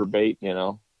rubber bait,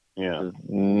 Yeah. There's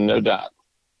no doubt.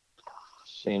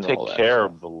 Take care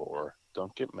of the lure.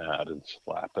 Don't get mad and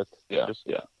slap it. Just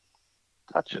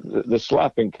touch it. The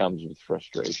slapping comes with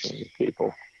frustration with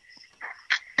people.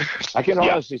 I can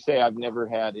honestly say I've never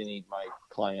had any of my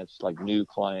clients, like new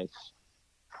clients,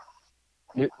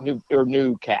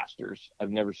 new casters.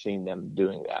 I've never seen them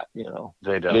doing that.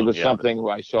 They don't. It was yeah, something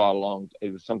I saw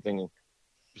It was something that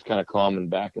was kind of common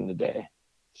back in the day.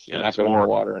 Yeah, Smack it's it in more- the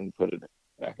water and put it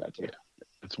back out there.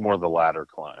 It's more the ladder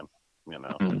climb,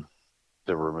 Mhm.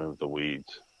 to remove the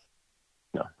weeds.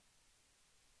 Yeah.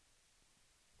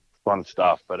 Fun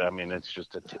stuff, but I mean, it's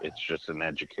just an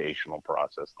educational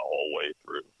process the whole way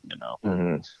through.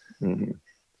 Mm-hmm. Mm-hmm.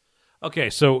 Okay,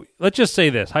 so let's just say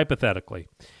this hypothetically: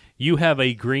 you have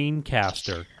a green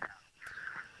caster,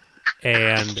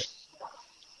 and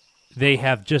they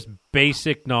have just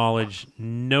basic knowledge,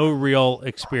 no real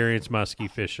experience muskie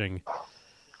fishing,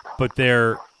 but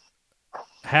they're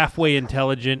halfway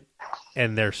intelligent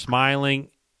and they're smiling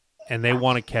and they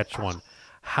want to catch one.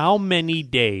 How many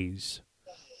days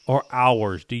or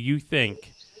hours do you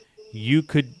think you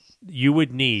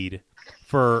would need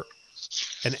for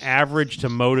an average to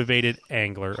motivated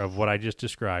angler of what I just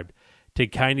described to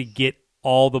kind of get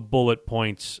all the bullet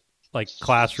points, like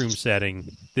classroom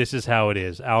setting? This is how it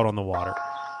is out on the water.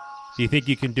 Do you think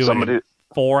you can do it in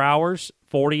 4 hours,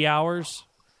 40 hours?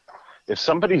 If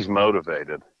somebody's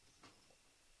motivated,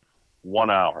 1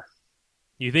 hour.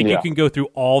 You think you can go through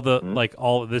all the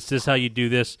this is how you do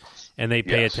this, and they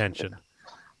pay Yes. attention?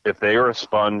 If they are a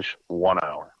sponge, 1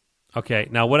 hour. Okay,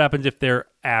 now what happens if they're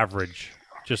average,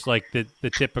 just like the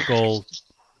typical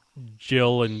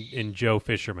Jill and Joe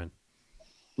fisherman?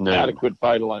 Noon. Adequate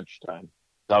by lunchtime.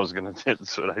 I was going to.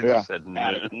 That's what I just said.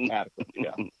 Noon. Adequate.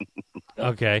 Yeah.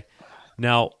 Okay,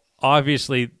 now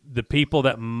obviously the people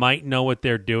that might know what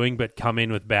they're doing but come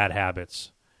in with bad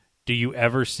habits, do you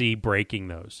ever see breaking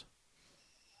those?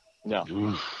 No.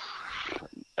 Oof.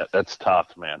 That's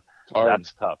tough, man. Hard.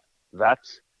 That's tough.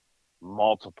 That's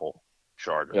multiple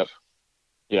charters. Yep.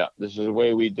 Yeah, this is the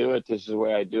way we do it. This is the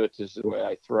way I do it. This is the way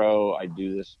I throw. I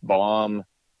do this bomb,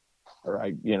 or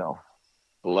I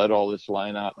let all this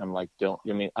line out. I'm like,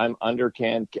 I'm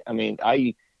underhand.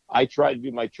 I try to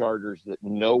do my charters that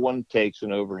no one takes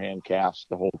an overhand cast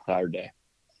the whole entire day.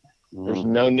 There's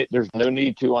no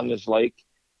need to on this lake.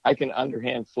 I can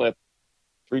underhand flip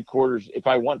 3/4 if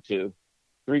I want to,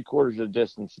 3/4 of the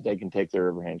distance they can take their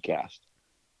overhand cast.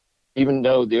 Even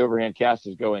though the overhand cast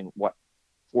is going,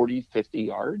 40, 50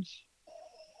 yards?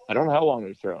 I don't know how long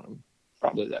they're throwing them.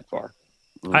 Probably that far.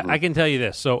 I can tell you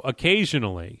this. So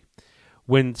occasionally,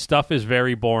 when stuff is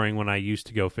very boring when I used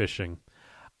to go fishing,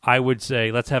 I would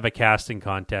say, let's have a casting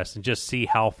contest and just see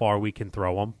how far we can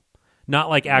throw them. Not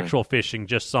like actual fishing,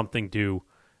 just something to,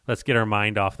 let's get our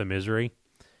mind off the misery.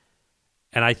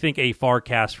 And I think a far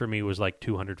cast for me was like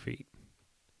 200 feet.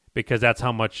 Because that's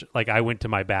how much, I went to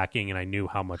my backing and I knew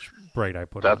how much braid I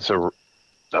put on.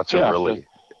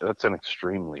 That's an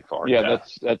extremely far. Yeah,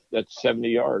 that's 70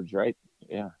 yards, right?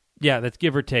 Yeah. Yeah, that's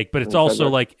give or take, but it's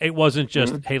also it wasn't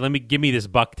just, hey, give me this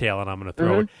bucktail and I'm going to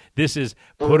throw it. This is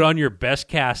put on your best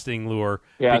casting lure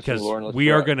because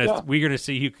we're going to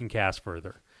see who can cast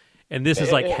further. And this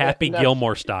is like Happy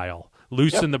Gilmore style.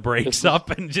 Loosen the brakes up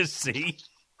and just see.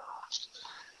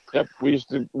 Yep, we used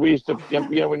to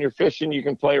when you're fishing, you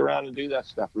can play around and do that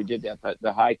stuff. We did that, but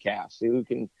the high cast.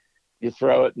 You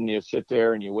throw it and you sit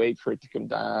there and you wait for it to come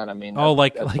down. I mean,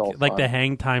 like the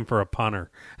hang time for a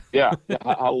punter. Yeah,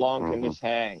 how long can this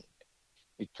hang?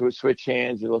 You switch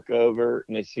hands, you look over,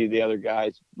 and they see the other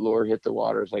guy's lure hit the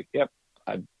water. It's like, yep,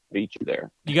 I beat you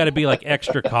there. You got to be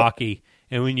extra cocky,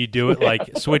 and when you do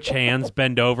it, switch hands,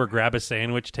 bend over, grab a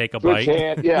sandwich, take a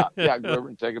bite. Yeah, go over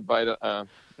and take a bite.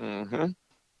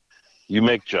 You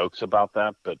make jokes about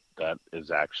that, but that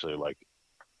is actually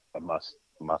a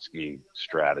musky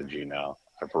strategy now.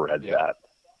 I've read that.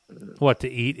 What, to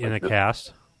eat in a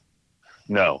cast?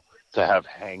 No, to have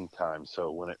hang time. So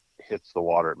when it hits the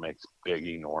water, it makes big,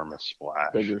 enormous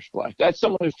splash. Bigger splash. That's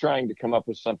someone who's trying to come up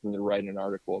with something to write an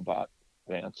article about,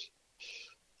 Vance.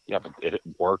 Yeah, but it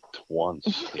worked once,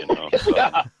 So.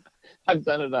 Yeah, I've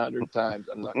done it 100 times.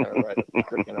 I'm not going to write a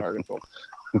freaking article.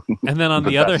 And then on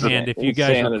the other hand, if you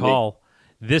guys recall,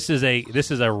 this is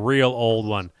a real old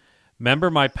one. Remember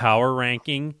my power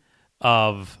ranking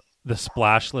of the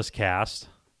splashless cast?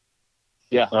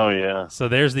 Yeah. Oh, yeah. So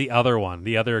there's the other one.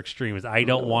 The other extreme is I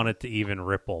don't want it to even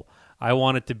ripple. I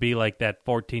want it to be like that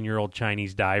 14-year-old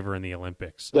Chinese diver in the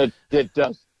Olympics. That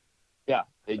does. Yeah,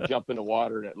 they jump in the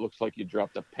water and it looks like you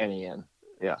dropped a penny in.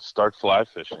 Yeah, start fly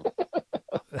fishing.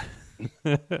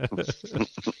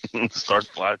 Start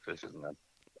fly fishing, man.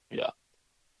 Yeah.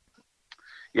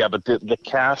 Yeah, but the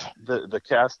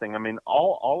casting, I mean,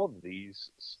 all of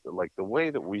these, the way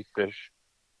that we fish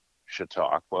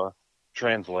Chautauqua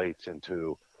translates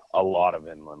into a lot of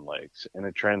inland lakes, and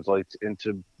it translates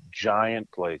into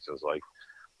giant places like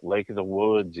Lake of the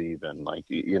Woods, even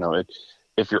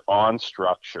if you're on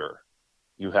structure,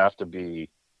 you have to be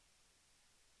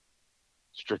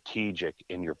strategic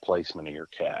in your placement of your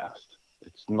cast.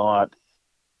 It's not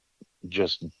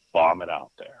just bomb it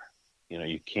out there. You know,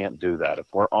 you can't do that. If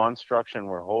we're on structure and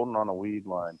we're holding on a weed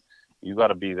line, you got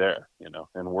to be there, you know,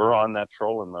 and we're on that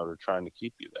trolling motor trying to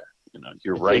keep you there. You know,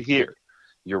 you're right here.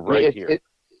 You're right here.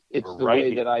 It's the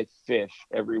way that I fish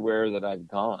everywhere that I've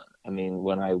gone. I mean,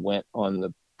 when I went on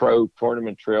the pro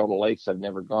tournament trail to lakes I've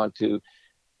never gone to,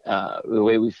 the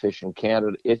way we fish in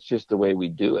Canada, it's just the way we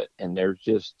do it. And there's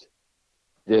just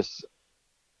this,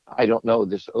 I don't know,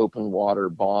 this open water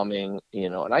bombing, you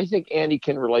know, and I think Andy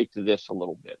can relate to this a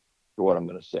little bit, to what I'm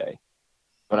going to say.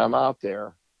 When I'm out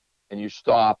there and you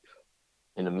stop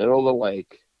in the middle of the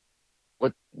lake,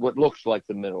 what looks like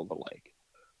the middle of the lake,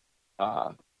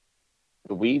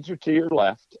 the weeds are to your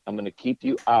left. I'm going to keep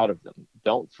you out of them.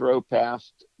 Don't throw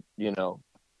past,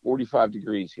 45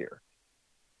 degrees here.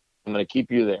 I'm going to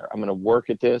keep you there. I'm going to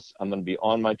work at this. I'm going to be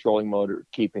on my trolling motor,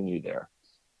 keeping you there.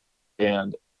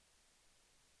 And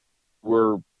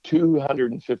we're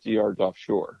 250 yards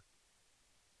offshore.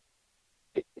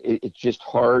 It's just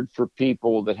hard for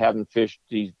people that haven't fished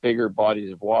these bigger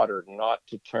bodies of water not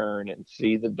to turn and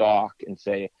see the dock and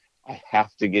say, I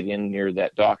have to get in near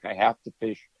that dock. I have to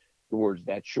fish towards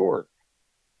that shore.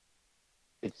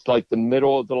 It's like the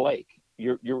middle of the lake.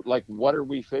 You're like, what are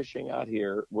we fishing out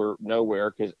here? We're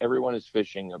nowhere, because everyone is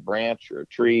fishing a branch or a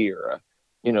tree or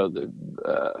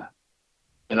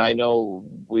and I know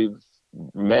we've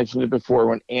mentioned it before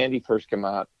when Andy first came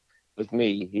out with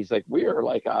me. He's like, we are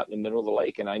like out in the middle of the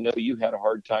lake, and I know you had a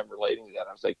hard time relating to that.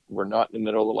 I was like, we're not in the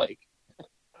middle of the lake.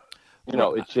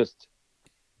 It's just,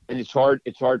 and it's hard.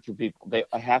 It's hard for people.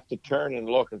 I have to turn and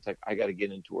look, and it's like, I got to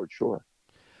get in towards shore.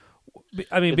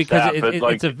 I mean, because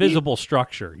it's a visible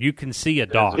structure. You can see a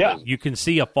dock. Yeah. You can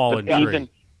see a fallen tree. Even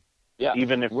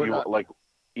if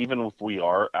even if we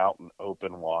are out in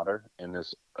open water, and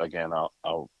this again,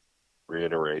 I'll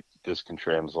reiterate, this can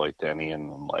translate to any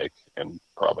inland lake and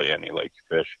probably any lake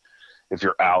you fish. If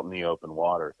you're out in the open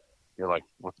water, you're like,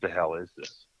 what the hell is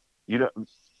this?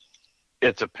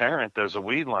 It's apparent there's a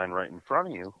weed line right in front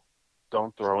of you.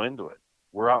 Don't throw into it.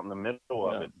 We're out in the middle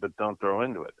of it, but don't throw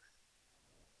into it.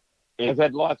 I've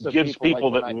had lots of gives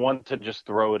people that want to just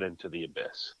throw it into the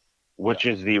abyss, which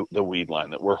is the weed line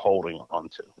that we're holding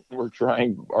onto. We're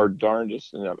trying our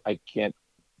darndest, and I can't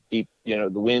keep, the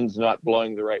wind's not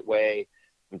blowing the right way.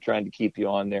 I'm trying to keep you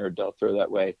on there. Don't throw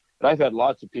that way. But I've had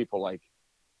lots of people like,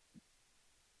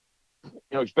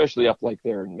 especially up like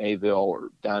there in Mayville or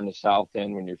down the south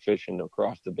end when you're fishing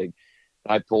across the big,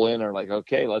 I pull in, they're like,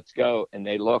 okay, let's go. And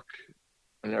they look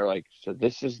and they're like, so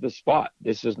this is the spot.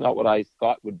 This is not what I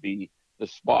thought would be the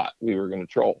spot we were going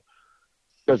to troll.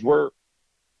 Because we're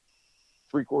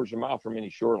 3/4 of a mile from any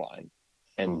shoreline.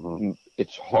 And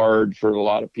it's hard for a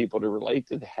lot of people to relate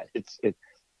to that.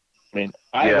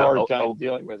 I have a hard time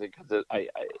dealing with it because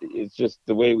it's just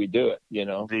the way we do it,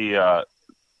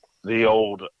 The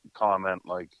old comment,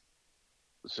 like,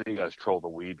 so you guys troll the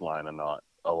weed line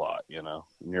a lot, and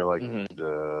you're like,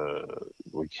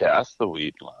 we cast the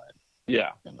weed line.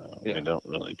 Yeah. We don't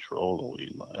really troll the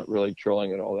weed line. Not really trolling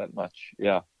it all that much.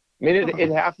 Yeah. I mean,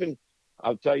 it happened.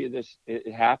 I'll tell you this.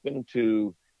 It happened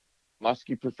to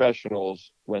muskie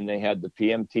professionals when they had the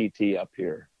PMTT up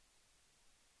here.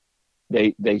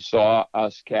 They saw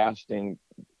us casting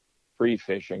free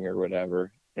fishing or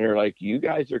whatever. And they're like, you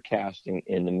guys are casting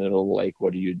in the middle of the lake.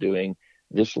 What are you doing?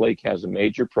 This lake has a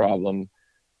major problem.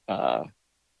 And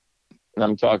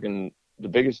I'm talking the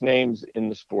biggest names in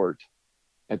the sport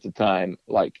at the time.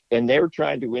 And they were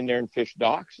trying to go in there and fish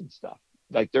docks and stuff.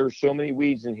 Like, there are so many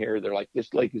weeds in here. They're like,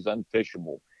 this lake is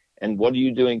unfishable. And what are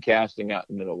you doing casting out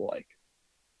in the middle of the lake?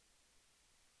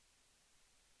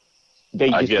 They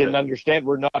just didn't understand.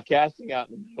 We're not casting out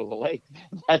in the middle of the lake.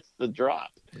 That's the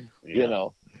drop,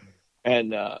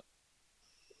 And I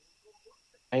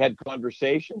had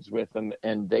conversations with them,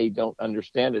 and they don't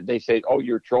understand it. They say, oh,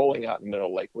 you're trolling out in the middle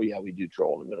of the lake. Well, yeah, we do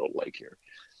troll in the middle of the lake here.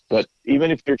 But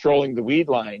even if you're trolling the weed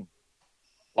line,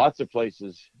 lots of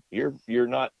places, you're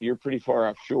pretty far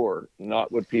offshore,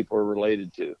 not what people are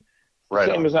related to. Right.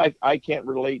 Same as I can't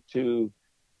relate to,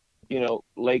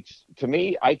 lakes. To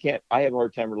me, I have a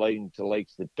hard time relating to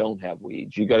lakes that don't have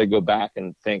weeds. You got to go back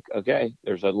and think, okay,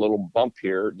 there's a little bump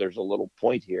here. There's a little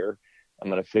point here. I'm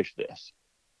going to fish this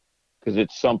because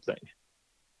it's something.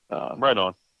 Right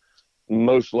on.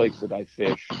 Most lakes that I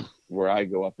fish, where I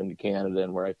go up into Canada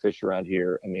and where I fish around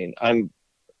here, I mean,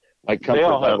 my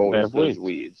comfort level is those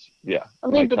weeds. Yeah. I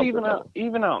mean, but even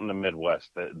out in the Midwest,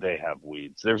 they have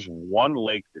weeds. There's one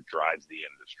lake that drives the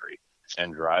industry,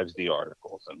 and drives the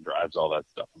articles and drives all that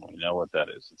stuff. And we know what that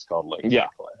is. It's called Lake Yeah.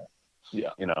 Sinclair.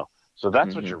 Yeah. You know, so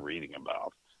that's what Mhm. you're reading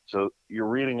about. So you're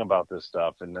reading about this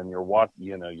stuff, and then you're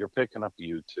picking up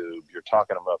YouTube. You're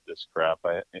talking about this crap.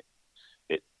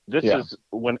 This Yeah. is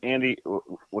when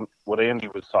what Andy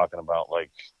was talking about.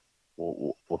 Like,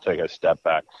 we'll take a step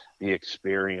back. The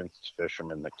experienced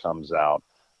fisherman that comes out,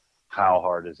 how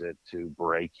hard is it to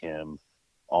break him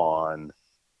on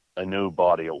a new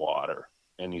body of water?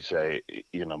 And you say,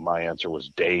 my answer was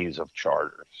days of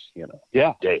charters.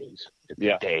 Yeah. Days. It's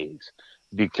Yeah. days,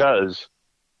 because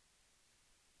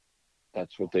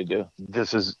That's what they do.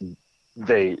 this is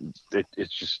they're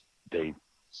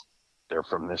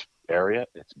from this area.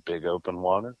 It's big open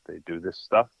water. They do this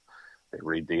stuff. They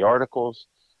read the articles.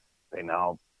 They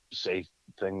now say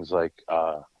things like,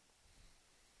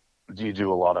 do you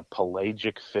do a lot of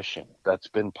pelagic fishing? That's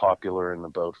been popular in the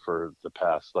boat for the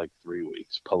past 3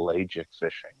 weeks. Pelagic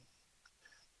fishing.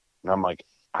 And I'm like,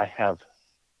 I have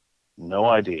no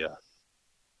idea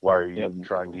why are you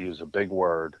trying to use a big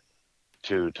word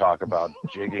to talk about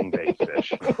jigging bait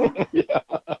fish.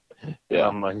 Yeah.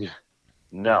 I'm like,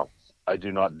 no, I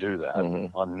do not do that.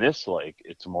 Mhm. On this lake,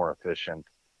 it's more efficient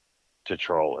to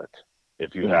troll it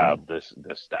if you Mhm. have this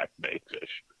stacked bait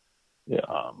fish.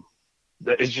 Yeah.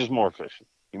 It's just more efficient.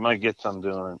 You might get some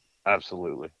doing it,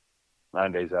 absolutely.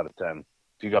 9 days out of 10.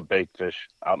 If you got bait fish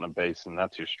out in a basin,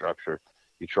 that's your structure.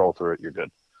 You troll through it, you're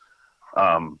good.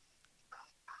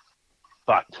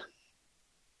 But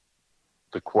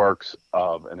the quirks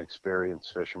of an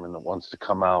experienced fisherman that wants to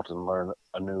come out and learn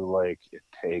a new lake, it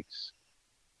takes,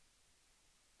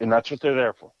 and that's what they're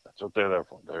there for. That's what they're there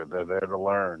for. They're there to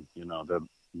learn,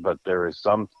 but there is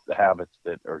some habits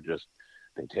that are just,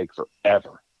 they take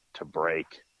forever to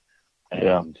break.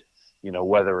 And,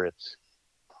 whether it's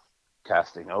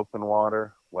casting open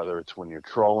water, whether it's when you're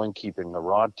trolling, keeping the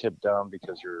rod tip down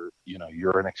because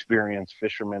you're an experienced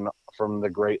fisherman from the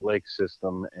Great Lakes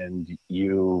system, and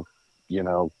you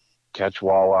catch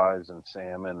walleyes and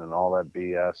salmon and all that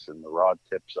BS, and the rod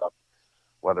tips up,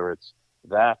 whether it's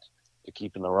that to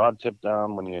keeping the rod tip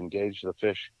down when you engage the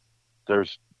fish,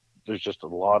 there's just a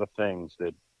lot of things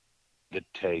that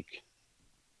take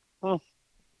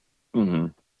Mm-hmm.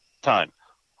 time.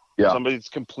 Yeah. Somebody that's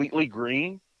completely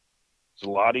green, it's a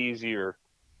lot easier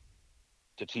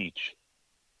to teach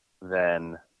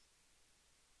than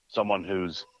someone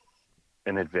who's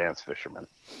an advanced fisherman.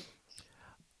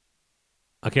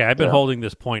 Okay, I've been holding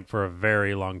this point for a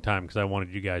very long time because I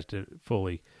wanted you guys to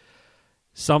fully.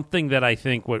 Something that I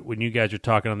think when you guys are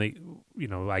talking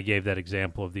on I gave that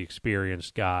example of the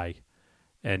experienced guy,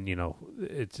 and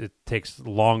it takes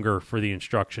longer for the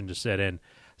instruction to set in.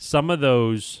 Some of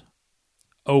those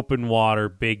open water,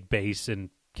 big basin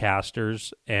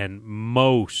casters, and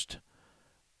most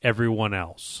everyone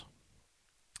else,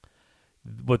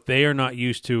 what they are not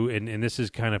used to, and this is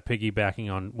kind of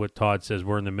piggybacking on what Todd says,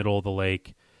 we're in the middle of the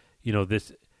lake.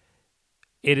 It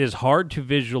is hard to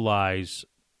visualize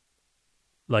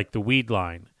like the weed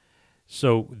line.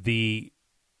 So the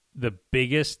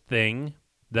biggest thing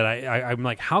that I'm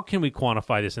like, how can we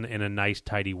quantify this in a nice,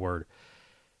 tidy word?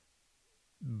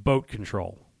 Boat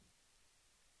control.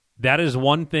 That is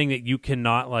one thing that you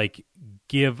cannot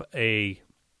give a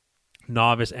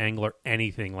novice angler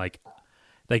anything like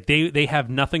they have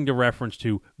nothing to reference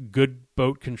to good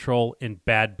boat control and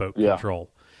bad boat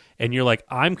control. And you're like,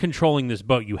 I'm controlling this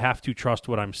boat. You have to trust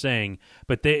what I'm saying.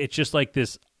 But it's just like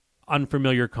this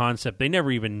unfamiliar concept. They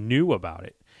never even knew about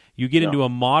it. You get into a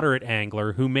moderate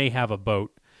angler who may have a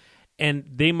boat, and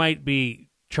they might be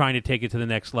trying to take it to the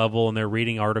next level, and they're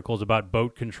reading articles about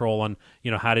boat control on,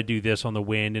 how to do this on the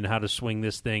wind and how to swing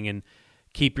this thing and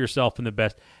keep yourself in the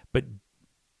best. But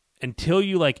until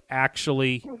you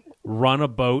actually run a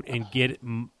boat and get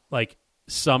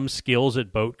some skills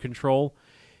at boat control,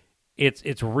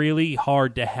 it's really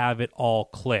hard to have it all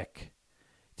click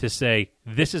to say,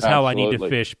 this is how I need to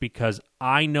fish because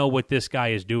I know what this guy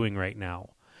is doing right now.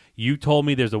 You told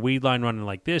me there's a weed line running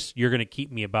like this. You're going to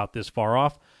keep me about this far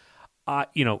off.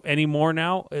 Anymore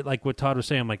now, like what Todd was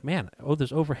saying, I'm like, man,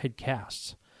 there's overhead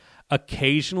casts.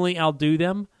 Occasionally I'll do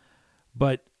them,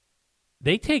 but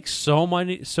they take so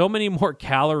many more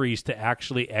calories to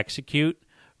actually execute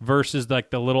versus the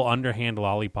little underhand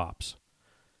lollipops.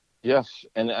 Yes,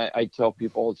 and I tell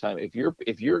people all the time, if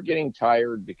you're getting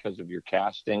tired because of your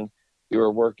casting, you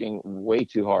are working way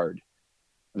too hard.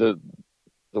 The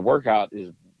workout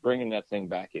is bringing that thing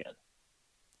back in.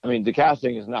 I mean, the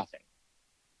casting is nothing.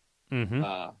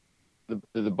 Mm-hmm.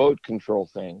 The boat control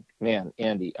thing, man,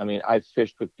 Andy. I mean, I've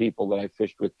fished with people that I've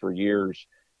fished with for years,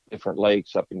 different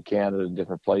lakes up in Canada,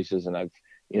 different places, and I've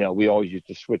we always used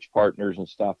to switch partners and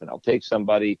stuff, and I'll take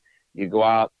somebody, you go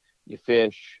out, you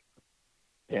fish,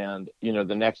 and,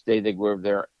 the next day they go over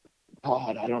there.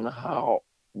 God, I don't know how,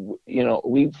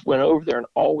 we went over there and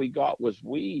all we got was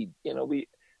weed. I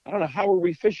don't know how were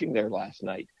we fishing there last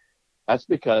night. That's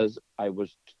because I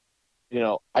was,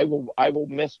 I will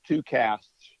miss 2 casts.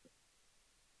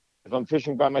 If I'm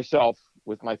fishing by myself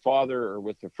with my father or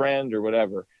with a friend or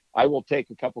whatever, I will take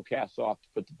a couple casts off to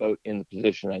put the boat in the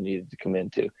position I needed to come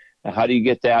into. Now, how do you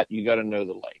get that? You got to know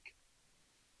the lake.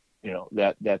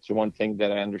 That's one thing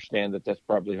that I understand that's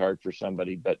probably hard for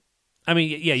somebody, but I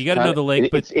mean, yeah, you got to know the lake,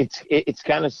 but it's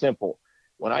kind of simple.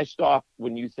 When I stop,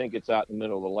 when you think it's out in the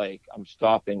middle of the lake, I'm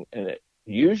stopping, and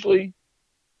usually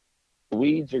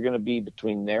weeds are going to be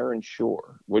between there and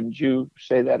shore. Wouldn't you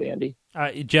say that, Andy?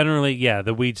 Generally, yeah,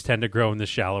 the weeds tend to grow in the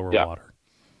shallower water.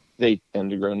 They tend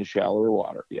to grow in the shallower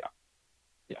water. Yeah.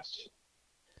 Yes.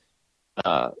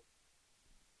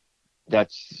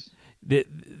 That's but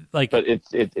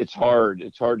it's hard.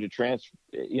 It's hard to transfer.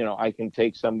 I can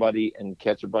take somebody and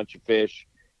catch a bunch of fish,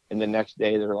 and the next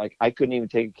day they're like, I couldn't even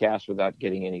take a cast without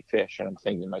getting any fish. And I'm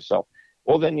thinking to myself,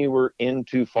 well, then you were in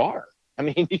too far. I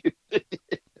mean,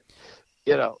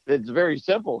 it's very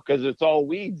simple because it's all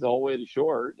weeds the whole way to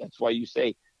shore. That's why you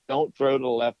say, don't throw to the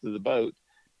left of the boat.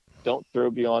 Don't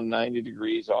throw beyond 90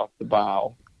 degrees off the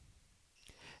bow.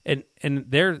 And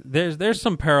there's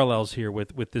some parallels here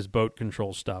with this boat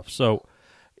control stuff. So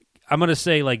I'm going to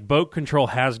say, like, boat control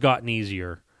has gotten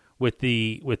easier with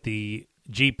the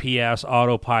GPS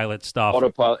autopilot stuff.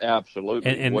 Autopilot, absolutely.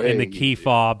 And the key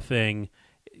fob thing,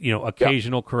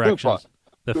 occasional corrections.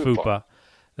 The FUPA.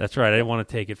 That's right. I didn't want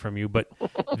to take it from you, but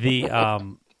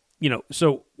the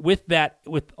so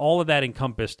with all of that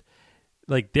encompassed,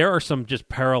 like, there are some just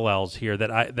parallels here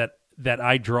that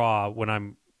I draw when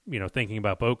I'm thinking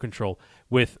about boat control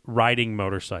with riding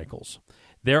motorcycles.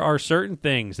 There are certain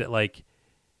things that, like,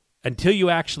 until you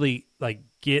actually, like,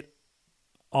 get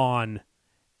on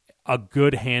a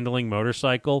good handling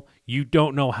motorcycle, you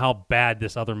don't know how bad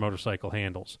this other motorcycle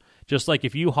handles. Just like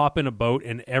if you hop in a boat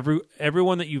and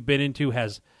everyone that you've been into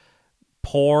has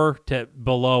poor to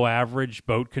below average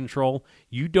boat control,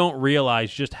 you don't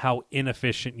realize just how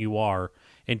inefficient you are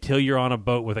until you're on a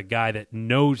boat with a guy that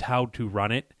knows how to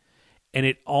run it. And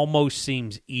it almost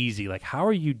seems easy. Like, how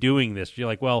are you doing this? You're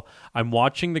like, well, I'm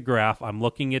watching the graph. I'm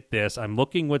looking at this. I'm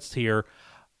looking what's here.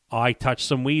 I touched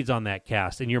some weeds on that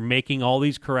cast. And you're making all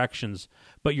these corrections,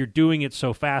 but you're doing it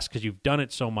so fast because you've done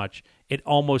it so much. It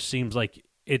almost seems like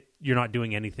you're not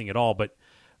doing anything at all. But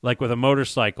like with a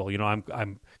motorcycle,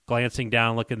 I'm glancing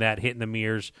down, looking at that, hitting the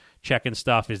mirrors, checking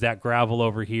stuff. Is that gravel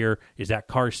over here? Is that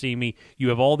car see me? You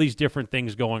have all these different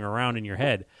things going around in your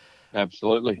head.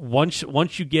 Absolutely. Once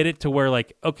you get it to where,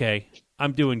 like, okay,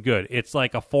 I'm doing good. It's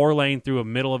like a 4-lane through a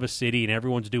middle of a city and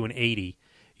everyone's doing 80.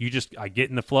 I get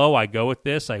in the flow, I go with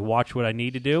this, I watch what I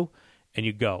need to do, and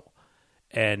you go.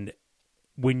 And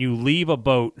when you leave a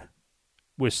boat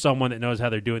with someone that knows how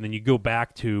they're doing, then you go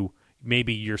back to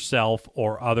maybe yourself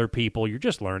or other people. You're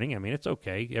just learning. I mean, it's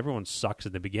okay. Everyone sucks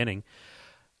at the beginning.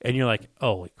 And you're like,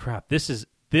 holy crap, this is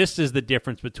the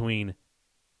difference between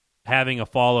having a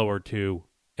follow or two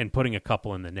and putting a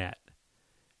couple in the net,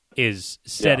 is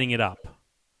setting it up.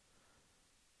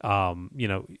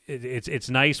 It's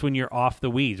nice when you're off the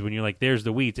weeds, when you're like, there's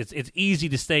the weeds. It's easy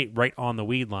to stay right on the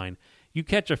weed line. You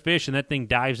catch a fish and that thing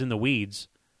dives in the weeds,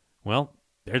 well,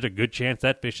 there's a good chance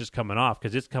that fish is coming off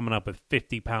because it's coming up with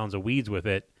 50 pounds of weeds with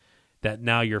it that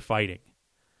now you're fighting.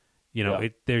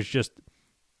 There's just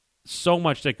so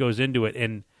much that goes into it.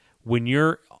 And when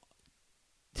you're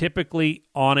typically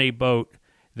on a boat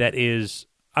that is,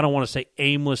 I don't want to say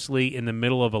aimlessly in the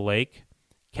middle of a lake,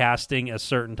 casting a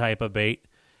certain type of bait,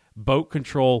 boat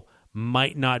control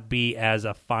might not be as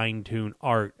a fine-tuned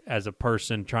art as a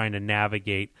person trying to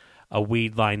navigate a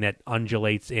weed line that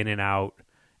undulates in and out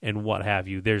and what have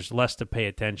you. There's less to pay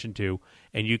attention to,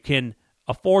 and you can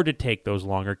afford to take those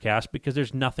longer casts because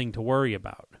there's nothing to worry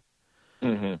about.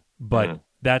 Mm-hmm. But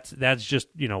that's just,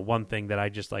 one thing that I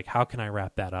just like, how can I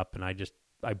wrap that up? And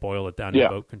I boil it down to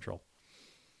boat control.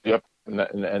 Yep.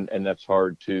 And that's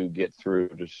hard to get through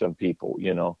to some people,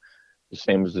 the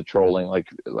same as the trolling, like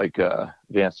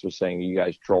Vance was saying, you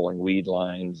guys trolling weed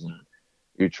lines and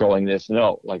you're trolling this.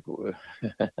 No, like,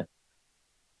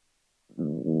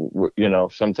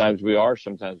 sometimes we are,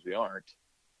 sometimes we aren't,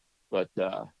 but,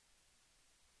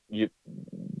 I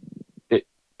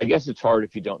guess it's hard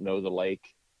if you don't know the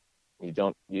lake. But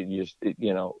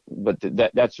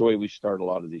that's the way we start a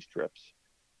lot of these trips,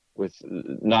 with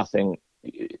nothing.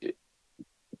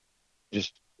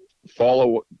 Just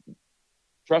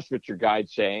trust what your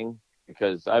guide's saying,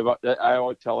 because I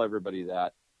always tell everybody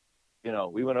that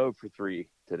we went over for 3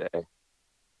 today.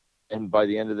 And by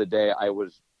the end of the day, I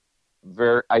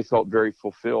felt very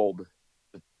fulfilled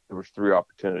that there was 3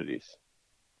 opportunities.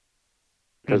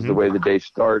 Because the way the day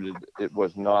started, it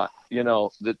was not,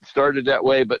 that started that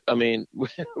way. But I mean, we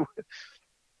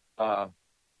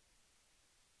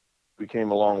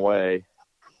came a long way.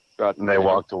 And they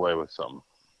walked away with something.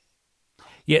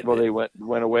 Yeah. Well, they went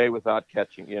away without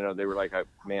catching. They were like,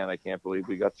 "Man, I can't believe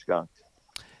we got skunked."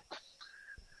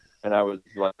 And I was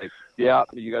like, "Yeah,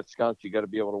 you got skunked. You got to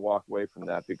be able to walk away from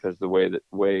that because the way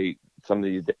some of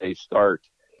these days start."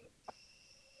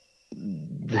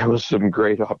 There was some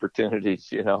great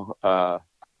opportunities, Yeah,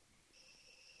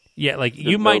 like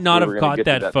you might not have caught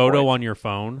that photo on your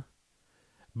phone,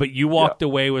 but you walked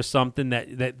away with something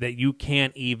that you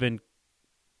can't even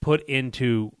put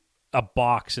into a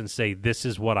box and say, this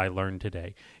is what I learned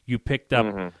today. You picked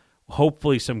up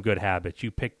hopefully some good habits.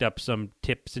 You picked up some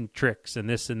tips and tricks and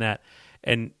this and that.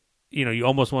 And, you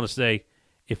almost want to say,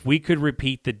 if we could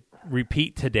repeat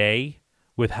today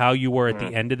with how you were at the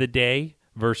end of the day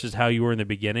versus how you were in the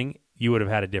beginning, you would have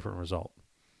had a different result.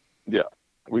 Yeah.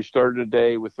 We started a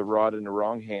day with the rod in the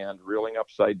wrong hand, reeling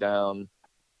upside down,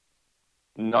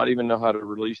 not even know how to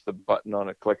release the button on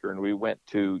a clicker. And we went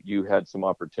to, you had some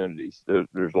opportunities.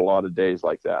 There's a lot of days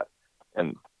like that.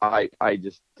 And I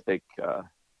just think,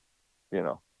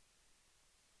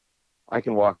 I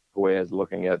can walk away as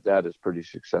looking at that as pretty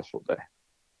successful day.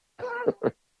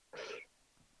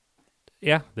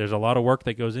 Yeah. There's a lot of work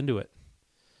that goes into it.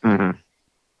 Mm-hmm.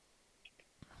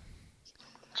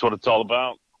 That's what it's all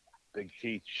about. Big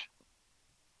Teach.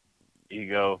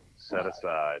 Ego set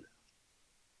aside.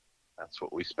 That's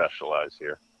what we specialize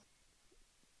here.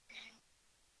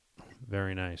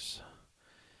 Very nice.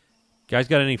 Guys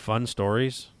got any fun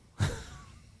stories?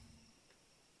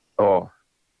 Oh,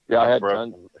 yeah, I had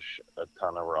a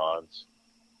ton of rods.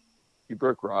 You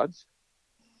broke rods?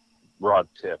 Rod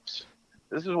tips.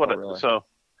 This is what really?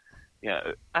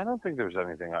 Yeah, I don't think there's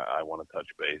anything I want to touch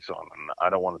base on, and I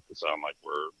don't want it to sound like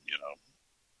we're,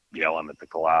 yelling at the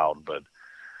cloud, but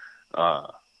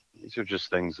these are just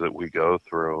things that we go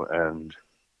through, and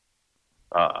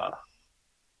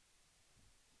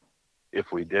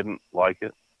if we didn't like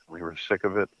it, we were sick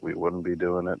of it, we wouldn't be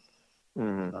doing it.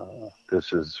 Mm-hmm.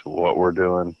 This is what we're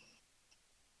doing,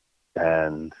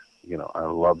 and, I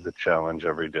love the challenge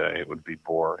every day. It would be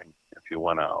boring if you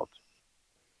went out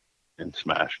and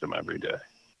smashed them every day.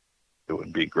 It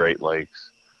would be Great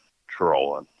Lakes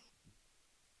trolling.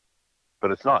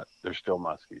 But it's not. They're still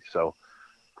muskies. So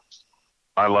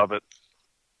I love it.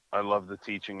 I love the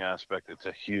teaching aspect. It's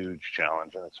a huge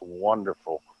challenge, and it's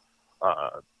wonderful.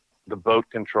 The boat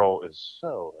control is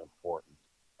so important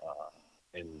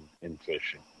in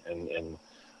fishing. And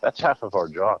that's half of our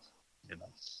job,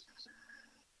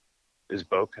 is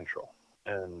boat control.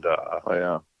 And,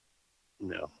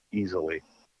 easily.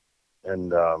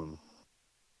 And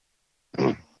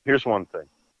here's one thing.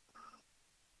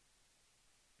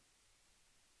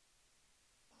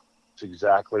 It's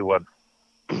exactly what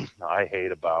I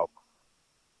hate about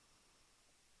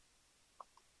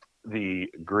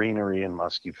the greenery in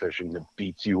muskie fishing that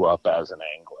beats you up as an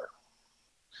angler.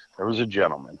 There was a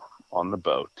gentleman on the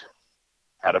boat,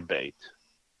 had a bait,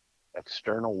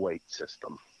 external weight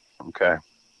system. Okay.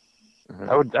 Mm-hmm.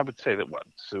 I would say that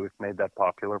Suick made that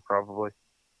popular probably.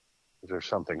 Is there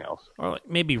something else? Or like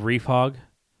maybe Reef Hog.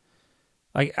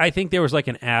 I think there was like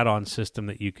an add-on system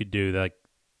that you could do. Like,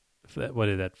 what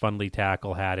did that Fundly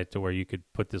Tackle had it to where you could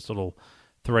put this little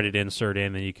threaded insert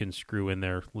in, and you can screw in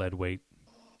their lead weight.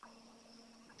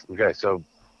 Okay, so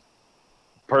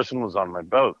person was on my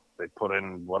boat. They put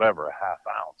in whatever, a half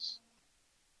ounce,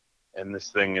 and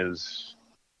this thing it's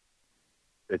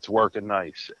working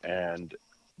nice, and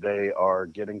they are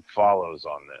getting follows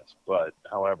on this. But,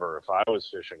 however, if I was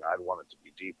fishing, I'd want it to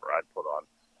be deeper. I'd put on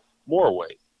more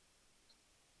weight.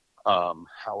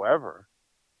 However,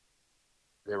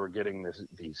 they were getting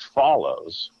these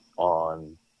follows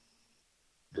on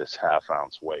this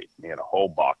half-ounce weight, a whole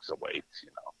box of weights,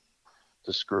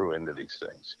 to screw into these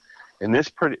things.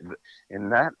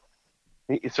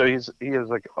 So he has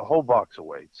like a whole box of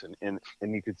weights, and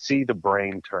you could see the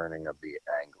brain turning of the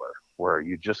angler, where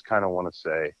you just kind of want to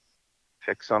say,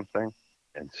 pick something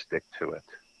and stick to it.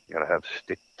 You got to have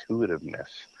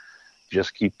stick-to-itiveness.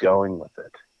 Just keep going with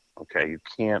it. Okay, you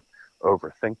can't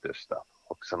overthink this stuff.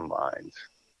 Hooks and lines.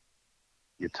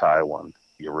 You tie one,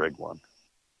 you rig one.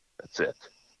 That's it.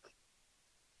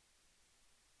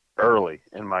 Early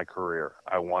in my career,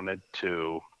 I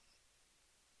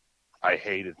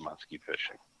hated muskie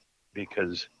fishing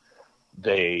because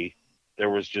there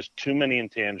was just too many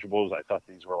intangibles. I thought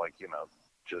these were like,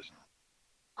 just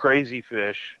crazy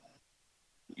fish.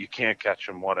 You can't catch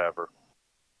them, whatever.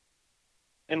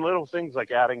 And little things like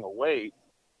adding a weight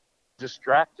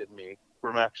distracted me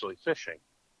from actually fishing.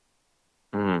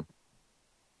 Mm.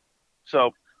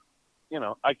 So,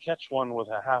 I catch one with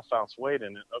a half-ounce weight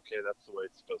in it. Okay, that's the way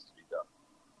it's supposed to be done.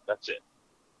 That's it.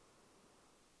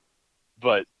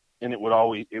 And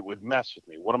it would mess with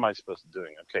me. What am I supposed to be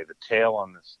doing? Okay, the tail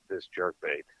on this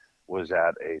jerkbait was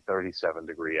at a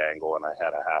 37-degree angle, and I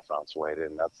had a half-ounce weight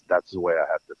in. That's the way I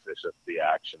had to fish. That's the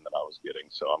action that I was getting,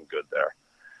 so I'm good there.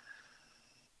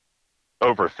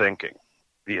 Overthinking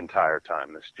the entire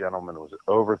time. This gentleman was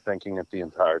overthinking it the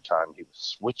entire time. He was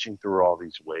switching through all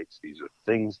these weights. These are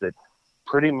things that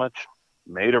pretty much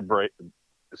made or break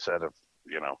said of,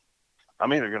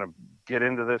 I'm either going to get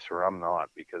into this or I'm not,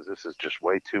 because this is just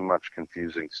way too much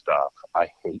confusing stuff. I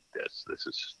hate this. This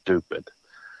is stupid.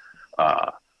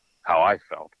 How I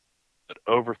felt. But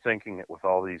overthinking it with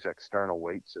all these external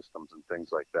weight systems and things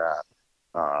like that,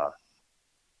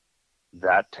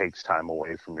 that takes time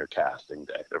away from your casting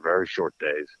day. They're very short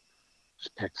days.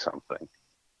 Just pick something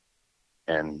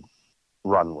and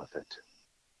run with it.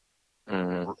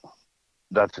 Mm-hmm.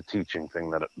 That's a teaching thing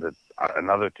that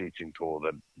another teaching tool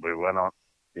that we went on,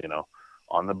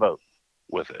 on the boat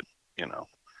with it.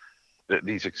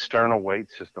 These external weight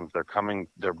systems,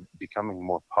 they're becoming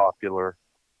more popular,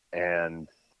 and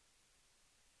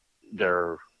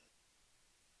they're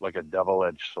like a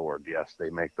double-edged sword. Yes, they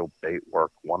make the bait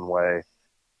work one way.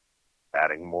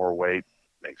 Adding more weight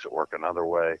makes it work another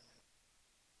way.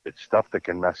 It's stuff that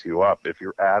can mess you up. If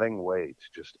you're adding weights,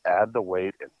 just add the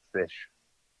weight and fish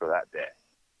for that day.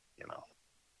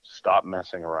 Stop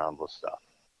messing around with stuff.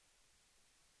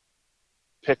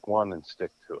 Pick one and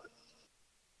stick to it.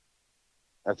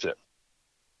 That's it.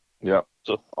 Yeah.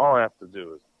 So all I have to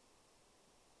do is,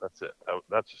 that's it.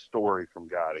 That's a story from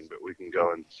guiding, but we can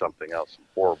go into something else, some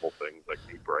horrible things like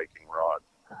me breaking rods.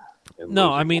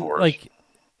 No, I mean, lures.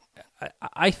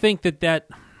 I think that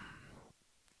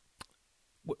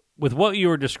with what you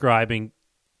were describing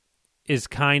is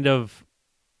kind of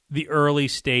the early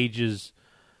stages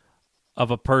of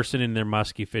a person in their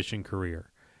musky fishing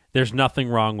career. There's nothing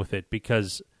wrong with it,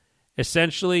 because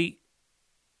essentially,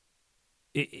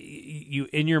 you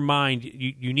in your mind,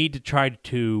 you need to try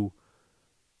to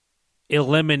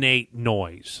eliminate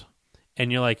noise.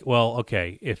 And you're like, well,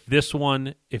 okay, if this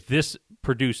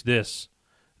produced this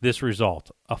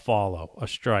result, a follow, a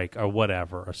strike, or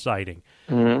whatever, a sighting.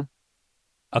 Mm-hmm.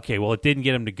 Okay, well, it didn't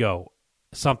get him to go.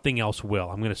 Something else will.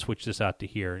 I'm going to switch this out to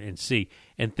here and see.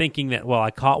 And thinking that, well,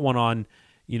 I caught one on,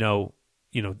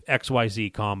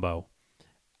 XYZ combo.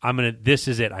 This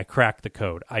is it. I cracked the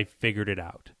code. I figured it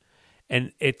out.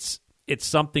 And it's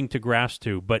something to grasp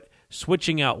to, but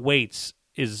switching out weights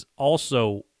is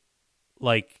also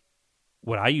like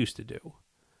what I used to do.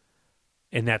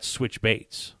 And that's switch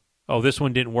baits. Oh, this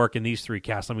one didn't work in these 3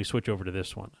 casts. Let me switch over to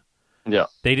this one. Yeah.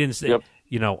 They didn't say, yep.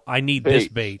 I need this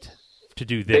bait to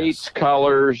do this. Baits,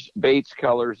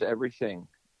 colors, everything.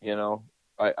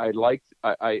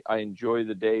 I enjoy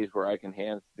the days where I can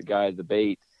hand the guy the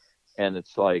bait, and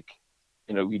it's like,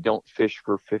 we don't fish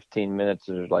for 15 minutes,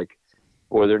 and it's like,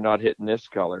 boy, they're not hitting this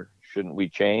color. Shouldn't we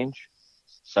change?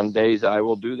 Some days I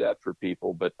will do that for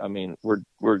people, but I mean,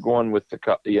 we're going with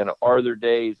are there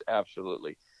days?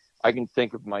 Absolutely. I can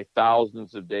think of my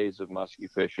thousands of days of musky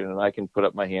fishing, and I can put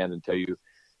up my hand and tell you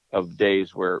of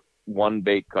days where one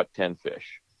bait caught 10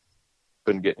 fish.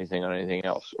 Couldn't get anything on anything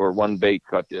else. Or one bait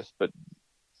caught this, but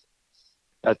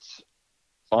that's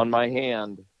on my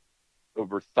hand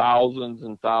over thousands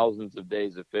and thousands of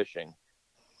days of fishing.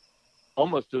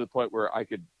 Almost to the point where I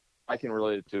can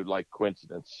relate it to like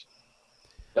coincidence.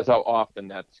 That's how often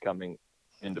that's coming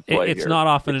into play. It's not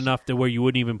often enough to where you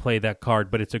wouldn't even play that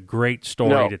card, but it's a great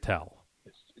story to tell.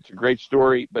 It's a great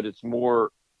story, but it's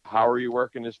more, how are you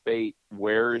working this bait?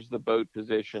 Where is the boat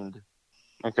positioned?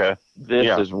 Okay.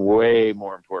 This is way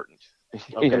more important.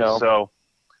 Okay,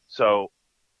 so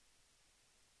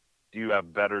do you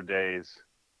have better days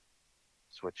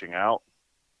switching out?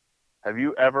 Have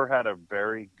you ever had a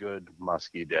very good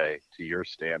musky day to your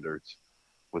standards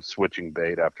with switching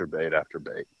bait after bait after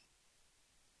bait?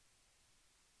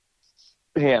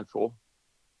 Handful.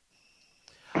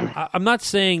 I'm not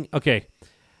saying, okay,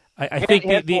 I think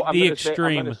the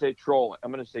extreme. I'm going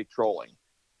to say trolling.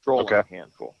 Trolling, okay.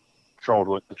 Handful.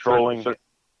 Trolling.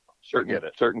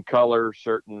 Certain color,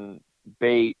 certain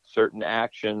bait, certain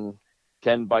action.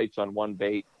 10 bites on one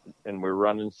bait, and we're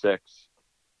running 6.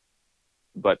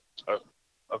 But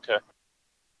okay,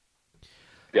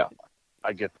 yeah,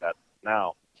 I get that.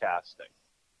 Now casting.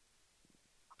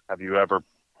 Have you ever?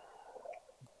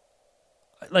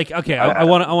 like, okay, I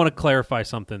want to clarify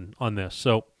something on this.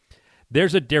 So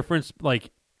there's a difference.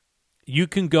 Like, you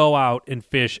can go out and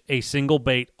fish a single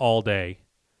bait all day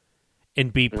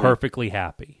and be perfectly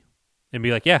happy and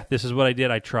be like, yeah, this is what I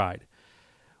did. I tried.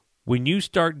 When you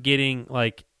start getting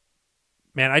like,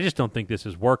 man, I just don't think this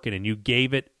is working, and you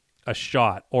gave it a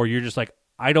shot, or you're just like,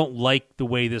 I don't like the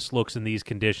way this looks in these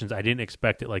conditions. I didn't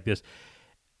expect it like this.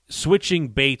 Switching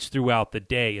baits throughout the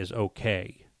day is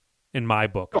okay in my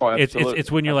book. Oh, it's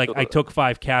when you're like, I took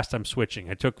 5 casts, I'm switching.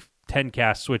 I took 10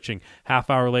 casts, switching. Half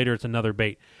hour later, it's another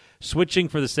bait. Switching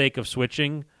for the sake of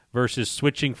switching versus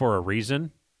switching for a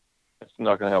reason. It's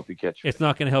not going to help you catch fish. It's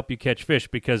not going to help you catch fish,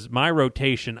 because my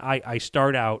rotation, I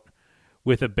start out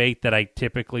with a bait that I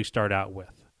typically start out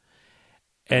with.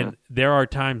 And there are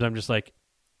times I'm just like,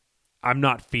 I'm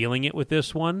not feeling it with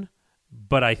this one,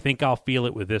 but I think I'll feel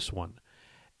it with this one.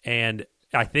 And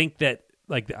I think that,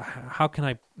 like, how can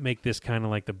I make this kind of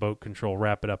like the boat control,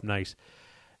 wrap it up nice?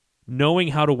 Knowing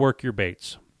how to work your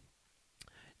baits.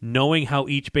 Knowing how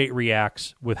each bait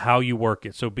reacts with how you work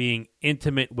it. So being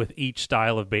intimate with each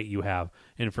style of bait you have.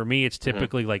 And for me, it's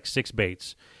typically like 6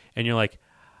 baits. And you're like,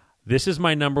 this is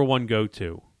my number one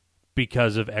go-to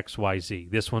because of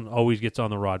XYZ. This one always gets on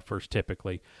the rod first,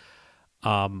 typically.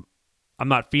 I'm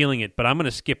not feeling it, but I'm going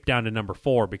to skip down to number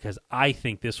 4 because I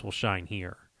think this will shine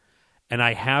here. And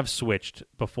I have switched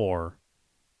before,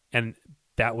 and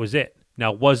that was it.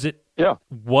 Now, was it? Yeah.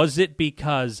 Was it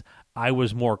because I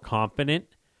was more confident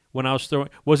when I was throwing?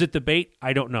 Was it the bait?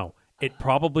 I don't know. It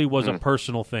probably was a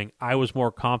personal thing. I was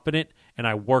more confident, and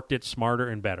I worked it smarter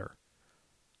and better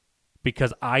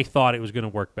because I thought it was going to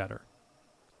work better.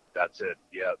 That's it.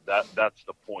 Yeah, that's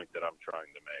the point that I'm trying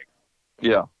to make.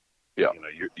 Yeah. Yeah. You know,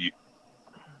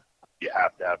 you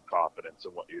have to have confidence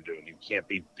in what you're doing. You can't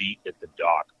be beat at the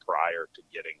dock prior to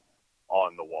getting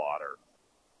on the water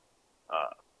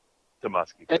to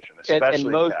musky fishing, especially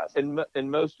most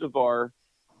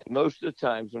of the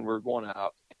times when we're going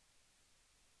out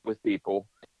with people,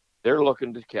 they're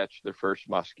looking to catch their first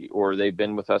muskie, or they've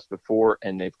been with us before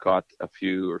and they've caught a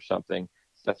few or something.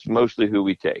 That's mostly who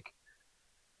we take.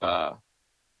 So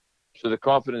the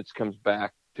confidence comes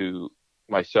back to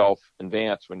myself and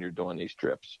Vance when you're doing these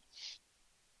trips.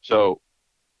 So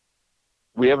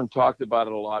we haven't talked about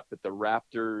it a lot, but the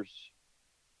Raptors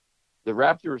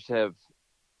have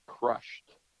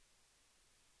crushed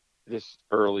this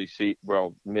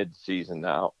mid-season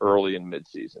now, early and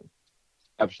mid-season.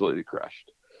 Absolutely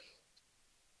crushed.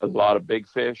 A lot of big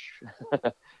fish,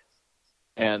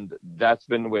 and that's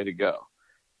been the way to go.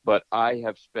 But I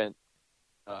have spent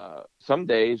some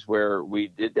days where we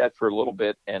did that for a little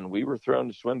bit, and we were throwing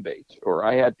the swim baits, or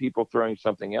I had people throwing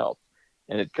something else.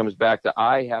 And it comes back to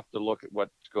I have to look at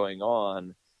what's going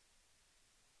on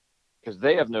because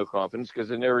they have no confidence because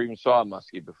they never even saw a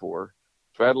muskie before.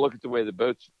 So I had to look at the way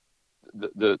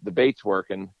the bait's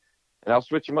working, and I'll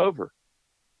switch them over.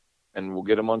 And we'll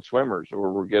get them on swimmers,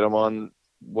 or we'll get them on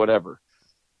whatever,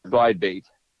 glide bait,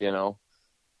 you know.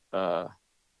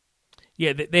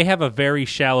 Yeah, they have a very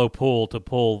shallow pool to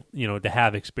pull, to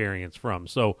have experience from.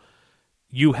 So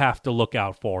you have to look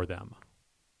out for them.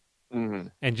 Mm-hmm.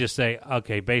 And just say,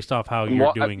 okay, based off how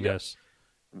you're doing this.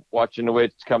 Watching the way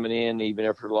it's coming in, even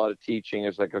after a lot of teaching,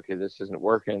 it's like, okay, this isn't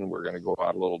working. We're going to go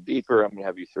out a little deeper. I'm going to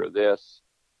have you throw this.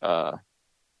 And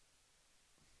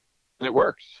it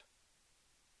works.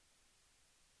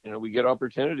 We get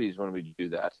opportunities when we do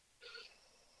that.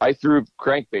 I threw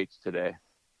crankbaits today.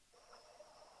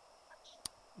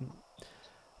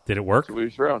 Did it work? That's what we were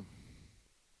throwing.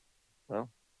 Well,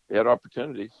 we had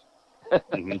opportunities.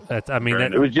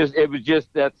 It was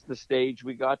just that's the stage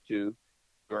we got to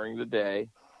during the day.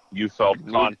 You felt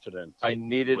confident. I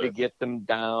needed to get them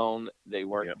down. They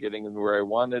weren't getting them where I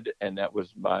wanted, and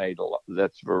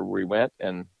that's where we went.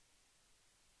 And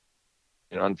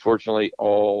unfortunately,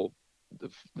 a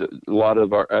lot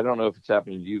of our, I don't know if it's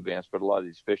happening to you, Vance, but a lot of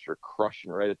these fish are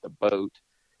crushing right at the boat,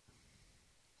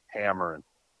 hammering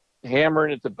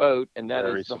at the boat, and that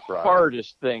is the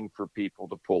hardest thing for people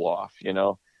to pull off.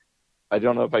 I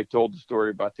don't know if I told the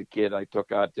story about the kid I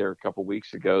took out there a couple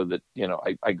weeks ago that,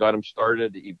 I got him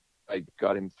started. I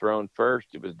got him thrown first.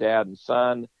 It was dad and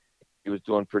son. He was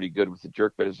doing pretty good with the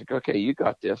jerk, but it's like, okay, you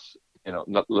got this.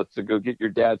 Let's go get your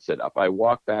dad set up. I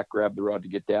walk back, grab the rod to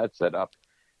get dad set up.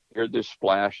 Heard this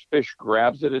splash. Fish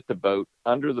grabs it at the boat,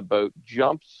 under the boat,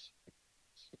 jumps.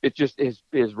 It just,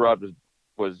 his rod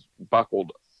was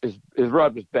buckled. His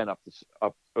rod was bent up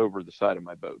over the side of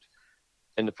my boat.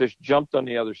 And the fish jumped on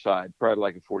the other side, probably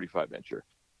like a 45-incher.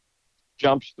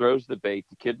 Jumps, throws the bait.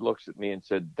 The kid looks at me and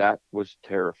said, "That was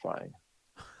terrifying."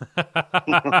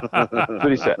 That's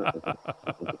what he said.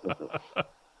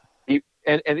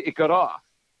 and it got off,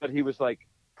 but he was like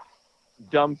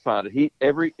dumbfounded.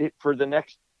 For the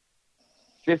next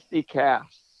 50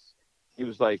 casts, he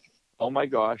was like, "Oh my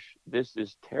gosh, this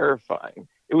is terrifying."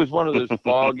 It was one of those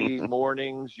foggy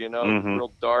mornings, it was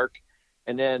real dark,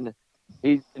 and then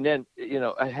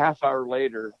a half hour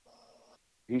later,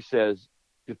 he says,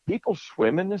 "Do people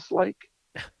swim in this lake?"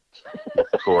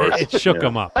 Of course, it shook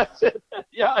him up. I said,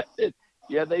 "Yeah,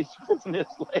 they swim in this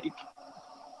lake."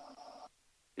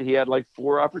 He had like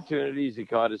 4 opportunities. He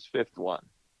caught his 5th one.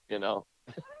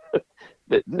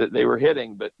 That they were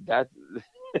hitting, but that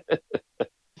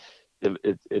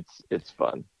it's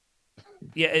fun.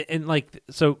 Yeah, and like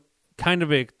so, kind of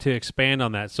to expand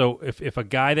on that. So if a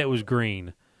guy that was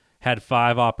green had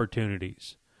 5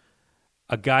 opportunities,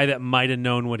 a guy that might have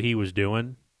known what he was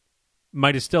doing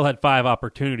might have still had 5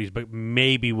 opportunities, but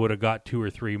maybe would have got 2 or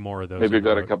 3 more of those. Maybe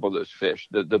got a couple of those fish.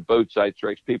 The boat side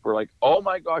strikes. People are like, "Oh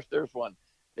my gosh, there's one."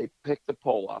 They pick the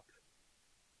pole up.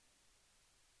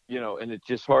 And it's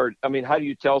just hard. I mean, how do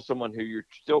you tell someone who you're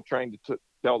still trying to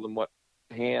tell them what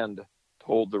hand to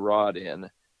hold the rod in?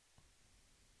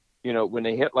 When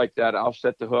they hit like that, I'll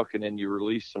set the hook and then you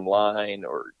release some line,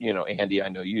 or, Andy, I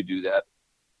know you do that.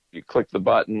 You click the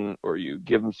button, or you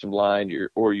give them some line,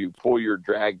 or you pull your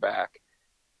drag back.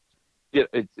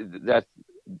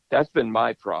 That's been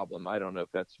my problem. I don't know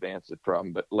if that's Vance's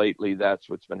problem, but lately that's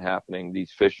what's been happening.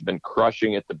 These fish have been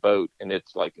crushing at the boat, and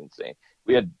it's like insane.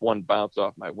 We had one bounce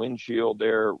off my windshield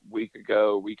there a week or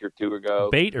 2 ago.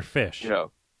 Bait or fish?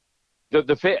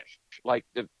 The fish. Like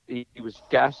he was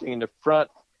casting in the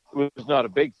front. It was not a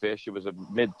big fish. It was a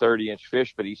mid 30-inch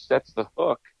fish, but he sets the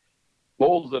hook,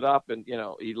 pulls it up, and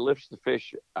he lifts the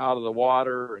fish out of the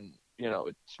water, and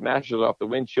it smashes off the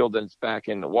windshield, then it's back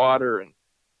in the water, and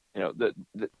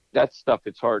that stuff.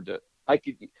 It's hard to.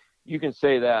 You can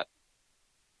say that.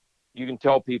 You can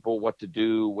tell people what to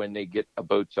do when they get a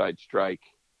boat side strike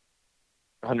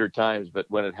 100 times, but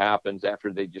when it happens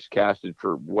after they just casted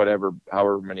for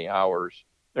however many hours,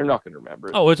 they're not going to remember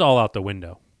it. Oh, it's all out the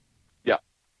window. Yeah.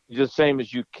 The same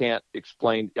as you can't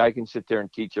explain. I can sit there and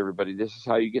teach everybody, this is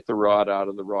how you get the rod out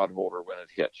of the rod holder when it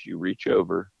hits. You reach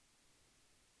over.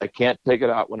 I can't take it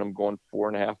out when I'm going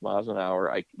 4.5 miles an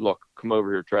hour. Come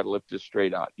over here, try to lift this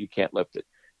straight out. You can't lift it.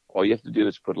 All you have to do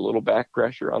is put a little back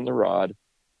pressure on the rod,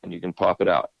 and you can pop it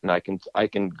out. And I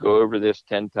can go over this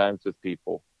 10 times with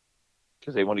people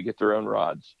because they want to get their own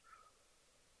rods.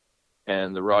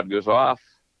 And the rod goes off,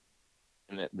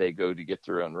 and they go to get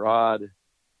their own rod.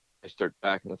 I start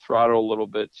backing the throttle a little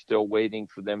bit, still waiting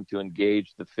for them to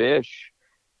engage the fish.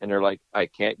 And they're like, "I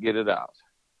can't get it out."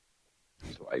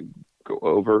 So I go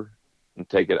over and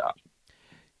take it out.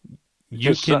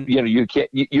 You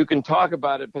can talk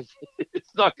about it, but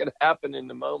it's not going to happen in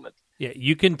the moment. Yeah,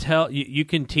 you can tell. You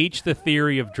can teach the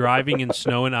theory of driving in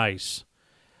snow and ice,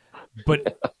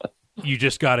 but you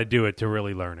just got to do it to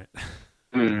really learn it.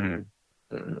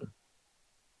 Mm-hmm. Mm-hmm.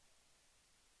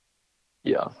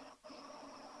 Yeah,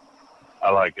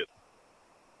 I like it.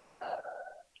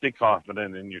 Be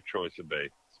confident in your choice of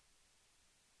baits.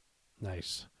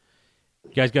 Nice.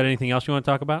 You guys got anything else you want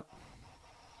to talk about?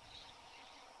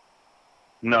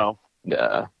 No.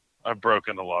 Yeah. I've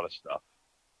broken a lot of stuff.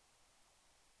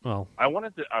 Well, I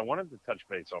wanted to touch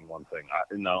base on one thing.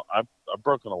 I've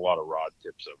broken a lot of rod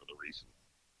tips over the recent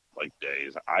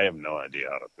days. I have no idea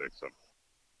how to fix them,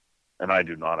 and I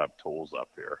do not have tools up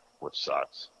here, which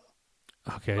sucks.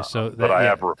 Okay, but I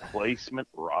have replacement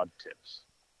rod tips,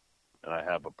 and I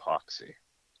have epoxy.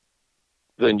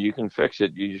 Then you can fix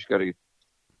it. You just got to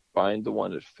find the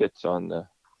one that fits on the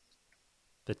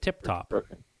tip top.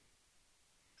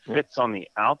 Fits on the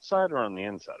outside or on the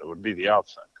inside? It would be the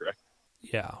outside, correct?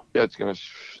 Yeah. Yeah, it's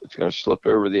gonna slip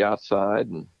over the outside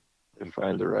and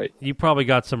find the right. You probably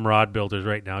got some rod builders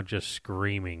right now just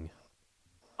screaming.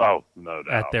 Oh, no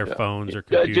doubt. At their phones or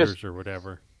computers or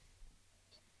whatever.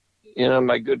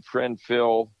 My good friend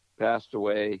Phil passed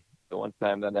away the one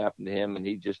time that happened to him, and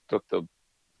he just took the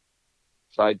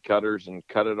side cutters and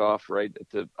cut it off right at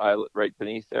the eyelet right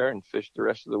beneath there and fished the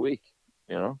rest of the week.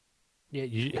 Yeah,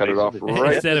 you cut it off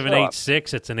right instead of an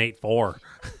 8.6, it's an 8.4.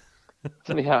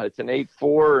 Yeah, it's an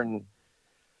 8.4, and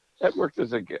that worked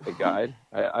as a guide.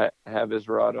 I have his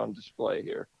rod on display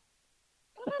here.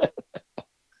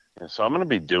 So I'm going to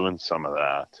be doing some of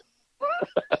that.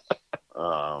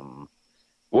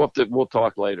 We'll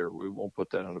talk later. We won't put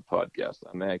that on the podcast.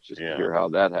 I'm anxious to hear how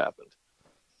that happened.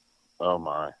 Oh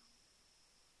my,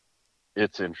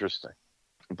 it's interesting.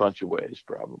 A bunch of ways,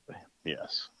 probably.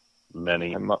 Yes,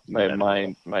 many.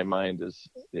 My mind is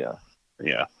yeah.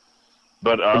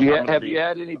 But have you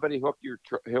had anybody hook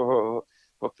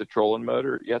hook the trolling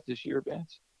motor yet this year,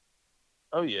 Vance?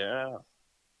 Oh yeah.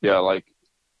 Yeah, like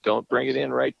don't bring it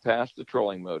in right past the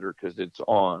trolling motor because it's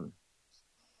on.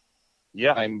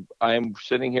 Yeah. I'm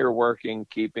sitting here working,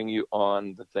 keeping you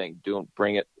on the thing. Don't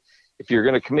bring it. If you're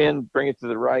going to come in, bring it to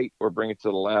the right or bring it to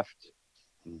the left.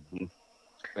 Mm-hmm.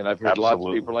 And I've heard lots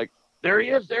of people like, there he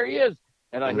is.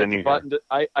 And I hit the button.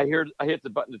 I hit the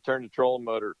button to turn the trolling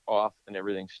motor off, and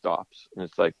everything stops. And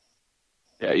it's like,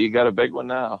 yeah, you got a big one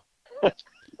now.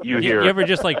 You ever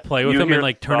just like play with them and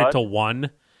like turn it to 1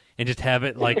 and just have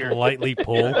it like lightly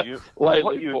pull? Yeah,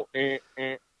 pull.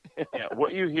 Yeah,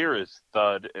 what you hear is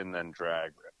thud and then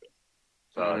drag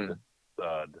ripping.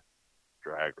 Thud,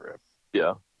 drag rip.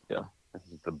 Yeah.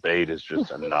 The bait is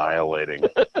just annihilating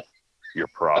your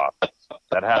prop.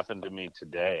 That happened to me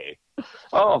today.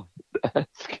 Oh.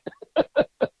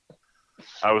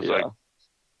 I was like,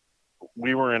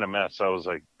 we were in a mess. I was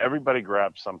like, everybody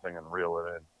grab something and reel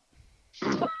it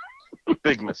in.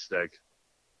 Big mistake.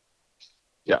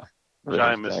 Yeah.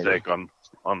 Giant mistake on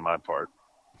my part.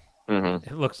 Mm-hmm.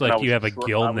 It looks like you have a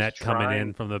gill net coming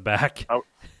in from the back.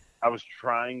 I was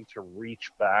trying to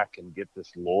reach back and get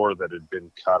this lure that had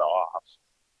been cut off.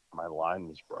 My line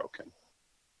was broken.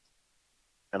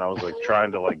 And I was like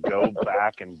trying to like go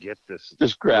back and get this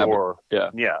just grab lure.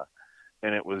 It. Yeah.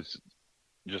 And it was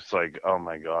just like, oh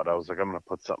my God. I was like, I'm going to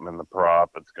put something in the prop.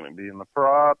 It's going to be in the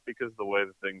prop because the way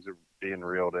the things are being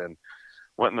reeled in.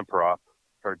 Went in the prop.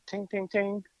 Heard ting, ting,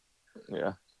 ting. Yeah.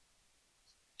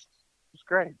 It was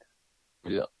great.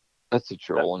 Yeah. That's a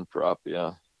trolling prop,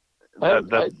 yeah. I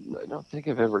don't think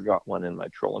I've ever got one in my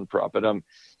trolling prop, but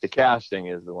the casting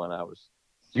is the one I was.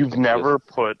 You've never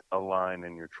put a line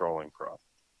in your trolling prop?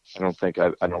 I don't think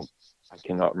I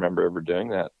cannot remember ever doing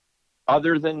that,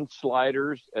 other than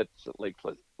sliders at Lake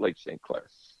St. Clair.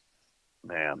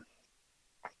 Man,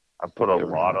 I put a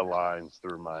lot of lines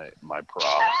through my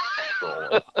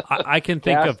prop. I can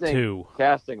think of 2.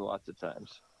 Casting lots of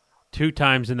times. 2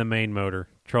 times in the main motor,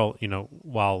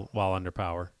 while under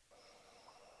power.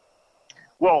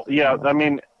 Well, yeah, I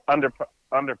mean, under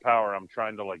power, I'm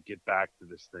trying to like get back to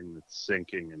this thing that's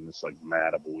sinking in this like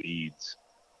mat of weeds.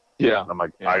 Yeah, I'm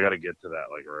like, I got to get to that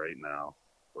like right now,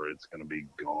 or it's gonna be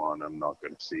gone. I'm not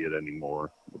gonna see it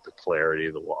anymore with the clarity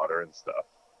of the water and stuff.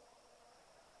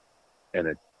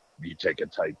 And you take a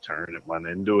tight turn, it went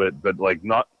into it, but like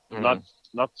not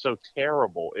so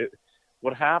terrible.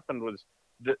 What happened was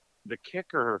the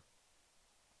kicker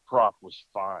prop was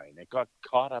fine. It got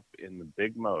caught up in the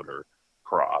big motor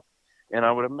prop, and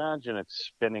I would imagine it's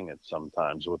spinning it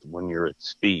sometimes when you're at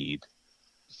speed.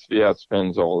 Yeah, it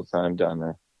spins all the time down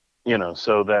there.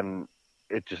 So then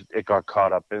it got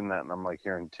caught up in that, and I'm like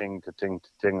hearing ting to ting to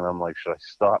ting, and I'm like, should I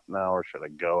stop now or should I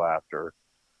go after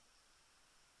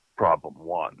problem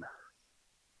 1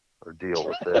 or deal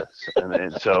with this?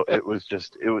 and so it was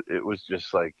just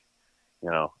like,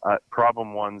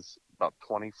 problem 1's about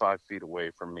 25 feet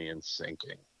away from me and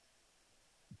sinking.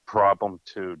 Problem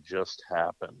 2 just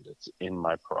happened. It's in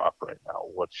my prop right now.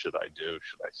 What should I do?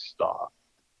 Should I stop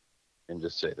and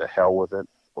just say the hell with it,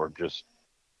 or just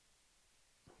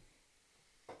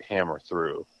hammer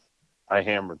through? I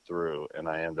hammered through, and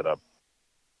I ended up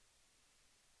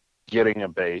getting a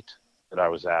bait that I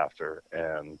was after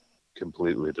and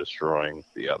completely destroying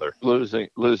the other. Losing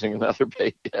another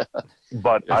bait. Yeah.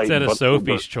 But instead of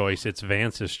Sophie's choice, it's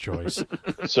Vance's choice.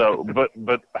 So,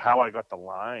 but how I got the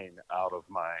line out of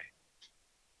my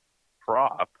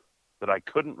prop that I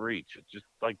couldn't reach. It's just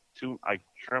like I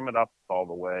trim it up all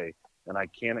the way, and I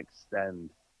can't extend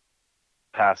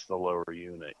past the lower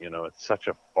unit. It's such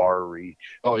a far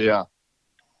reach. Oh yeah.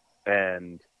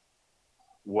 And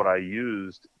what I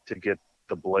used to get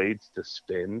the blades to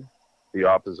spin the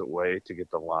opposite way to get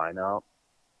the line out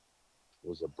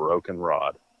was a broken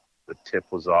rod. The tip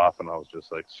was off, and I was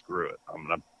just like, screw it. I'm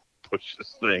going to push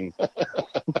this thing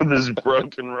with this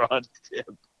broken rod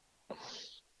tip.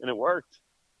 And it worked.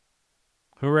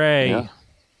 Hooray.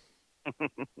 Yeah.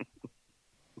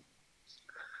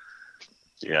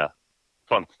 Yeah.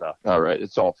 Fun stuff. All right.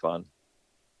 It's all fun.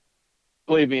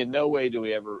 Believe me, in no way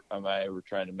am I ever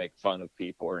trying to make fun of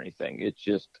people or anything. It's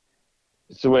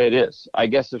the way it is. I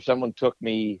guess if someone took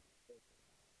me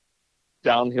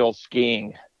downhill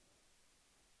skiing.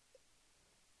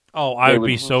 Oh, I would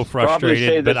be so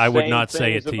frustrated, but I would not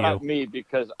say it to you. About me,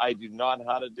 because I do not know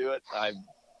how to do it. I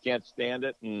can't stand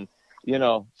it, and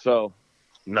so.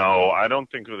 No, I don't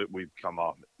think that we've come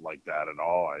off like that at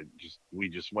all. We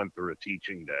just went through a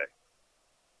teaching day.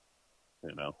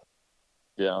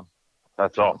 Yeah.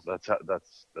 That's all. That's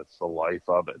the life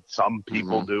of it. Some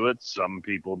people do it. Some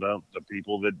people don't. The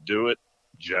people that do it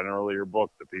generally are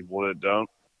booked. The people that don't,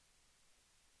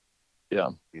 yeah,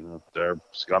 they're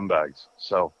scumbags.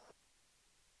 So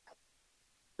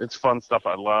it's fun stuff.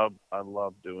 I love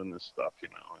doing this stuff, you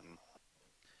know. And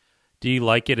Do you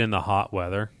like it in the hot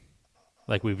weather,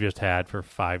 like we've just had for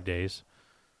 5 days?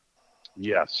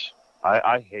 yes,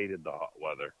 I hated the hot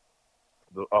weather.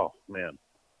 Oh man,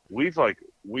 we've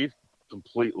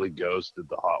completely ghosted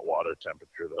the hot water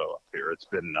temperature though up here. It's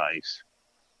been nice.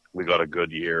 We got a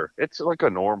good year. It's like a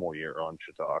normal year on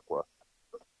Chautauqua.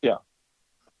 Yeah.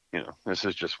 You know, this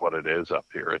is just what it is up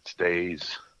here. It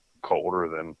stays colder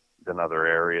than other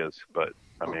areas, but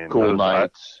I mean, Cool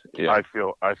nights. Yeah.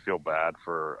 I feel bad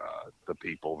for the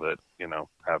people that, you know,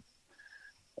 have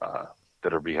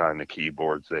that are behind the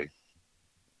keyboards. They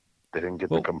didn't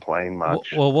get to complain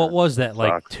much. Well, what was that,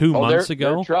 like 2 months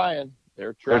ago? They're trying.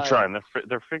 They're trying.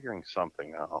 They're figuring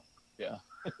something out. Yeah.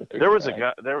 There was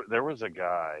a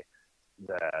guy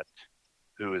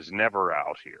who is never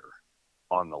out here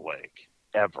on the lake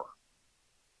ever.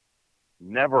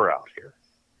 Never out here.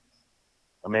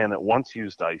 A man that once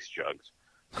used ice jugs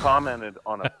commented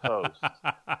on a post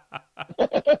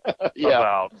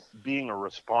about being a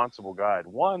responsible guide.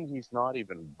 1, he's not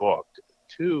even booked.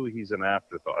 2, he's an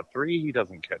afterthought. 3, he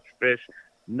doesn't catch fish.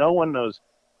 No one knows.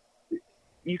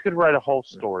 You could write a whole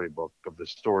storybook of the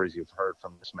stories you've heard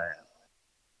from this man.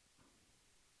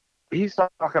 He's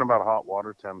talking about hot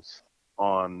water temps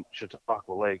on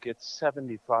Chautauqua Lake. It's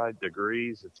 75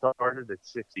 degrees. It started at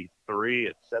 63.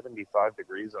 It's 75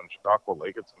 degrees on Chautauqua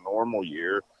Lake. It's a normal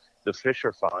year. The fish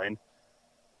are fine.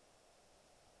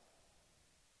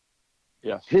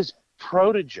 Yeah. His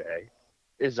protege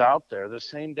is out there the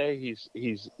same day he's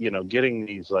you know, getting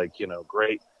these, like, you know,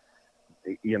 great,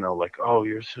 you know, like, oh,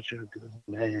 you're such a good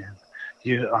man.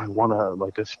 I want to,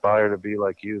 like, aspire to be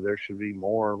like you. There should be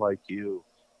more like you.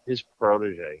 His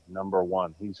protege, number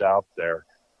 1, he's out there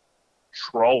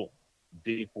trolling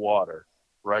deep water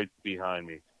right behind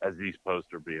me as these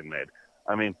posts are being made.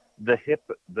 I mean, the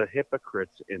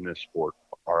hypocrites in this sport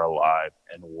are alive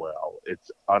and well. It's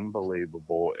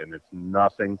unbelievable, and it's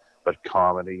nothing but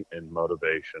comedy and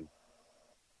motivation.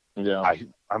 Yeah.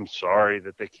 I'm sorry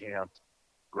that they can't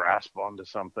grasp onto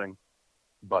something,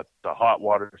 but the hot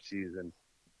water season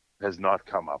has not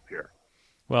come up here.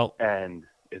 Well, and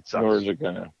it's Nor is it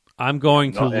gonna. I'm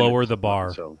going to lower the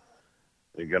bar. So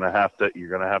you're gonna have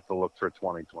to look for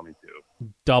 2022.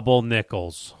 Double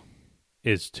nickels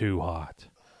is too hot.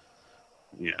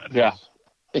 Yeah. Yeah.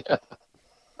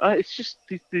 It's just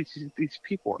these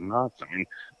people are nuts. I mean,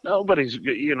 nobody's,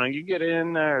 you know, you get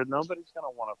in there, nobody's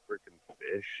gonna want to freaking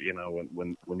fish. You know,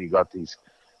 when you got these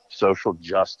social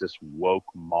justice woke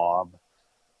mob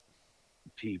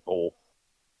people.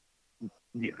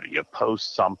 You know, you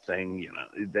post something, you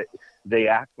know, they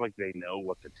act like they know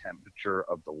what the temperature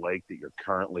of the lake that you're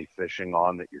currently fishing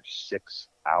on, that you're 6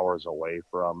 hours away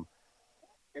from.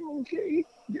 I mean,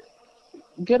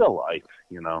 get a life,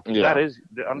 you know. Yeah. That is,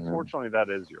 unfortunately, that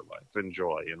is your life.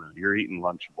 Enjoy, you know. You're eating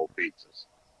Lunchable pizzas.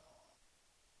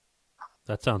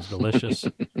 That sounds delicious.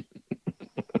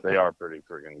 They are pretty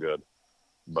freaking good,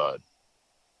 but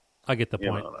I get the you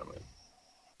point. know what I mean.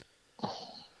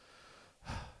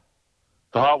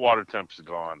 The hot water temps is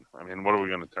gone. I mean, what are we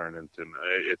going to turn into?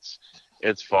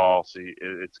 It's fall. See,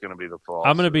 it's going to be the fall.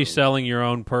 I'm going to be selling your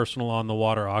own personal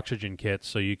on-the-water oxygen kits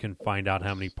so you can find out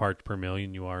how many parts per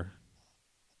million you are.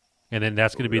 And then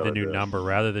that's going to be the new number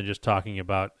rather than just talking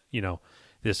about, you know,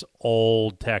 this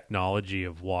old technology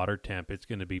of water temp. It's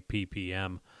going to be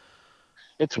ppm.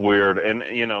 It's weird. And,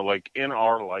 you know, like in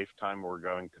our lifetime, we're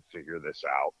going to figure this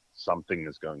out. Something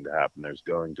is going to happen. There's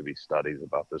going to be studies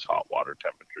about this hot water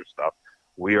temperature stuff.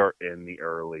 We are in the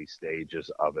early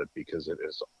stages of it because it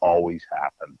has always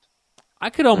happened. I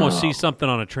could almost see something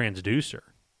on a transducer.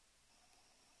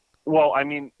 Well, I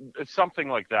mean, it's something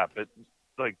like that, but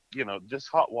like, you know, this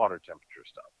hot water temperature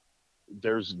stuff.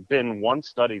 There's been one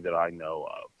study that I know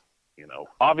of, you know,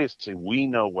 obviously we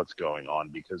know what's going on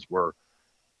because we're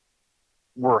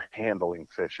handling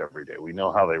fish every day. We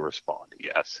know how they respond.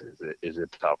 Yes. Is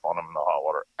it tough on them in the hot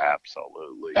water?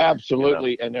 Absolutely.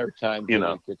 Absolutely. You know? And there are times You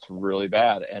know. it gets really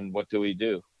bad. And what do? We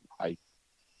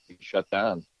shut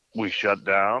down. We shut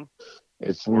down.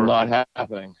 It's not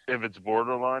happening. If it's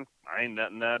borderline, I ain't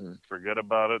netting that. Forget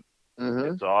about it.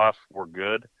 Mm-hmm. It's off. We're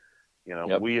good. You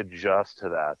know, we adjust to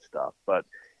that stuff. But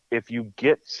if you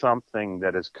get something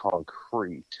that is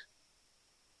concrete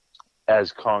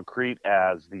as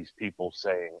these people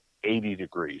saying 80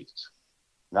 degrees,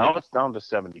 now it's down to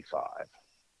 75.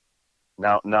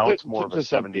 Now it's more of a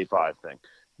 75 thing.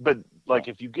 But like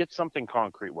if you get something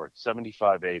concrete where it's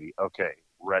 75, 80, okay,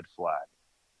 red flag.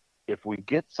 If we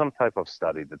get some type of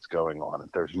study that's going on,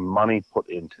 if there's money put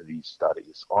into these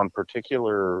studies on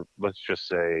particular, let's just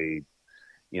say,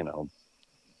 you know,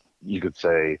 you could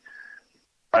say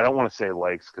I don't want to say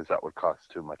lakes because that would cost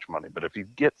too much money, but if you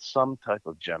get some type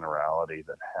of generality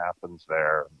that happens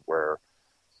there where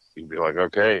you'd be like,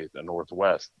 okay, the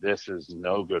Northwest, this is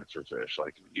no good for fish.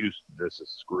 Like, this is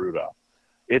screwed up.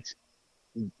 It's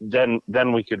then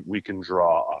we can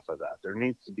draw off of that. There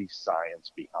needs to be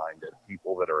science behind it.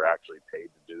 People that are actually paid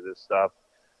to do this stuff.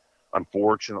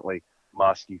 Unfortunately,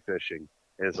 muskie fishing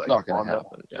is like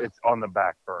it's on the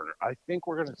back burner. I think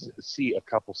we're going to see a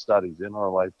couple studies in our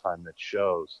lifetime that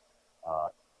shows,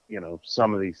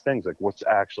 some of these things, like what's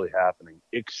actually happening.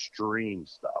 Extreme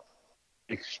stuff.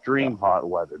 Extreme hot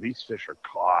weather. These fish are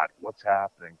caught. What's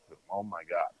happening to them? Oh my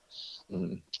God.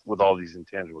 Mm-hmm. With all these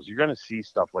intangibles. You're going to see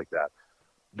stuff like that.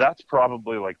 That's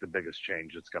probably like the biggest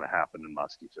change that's going to happen in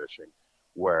muskie fishing,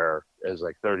 whereas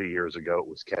like 30 years ago it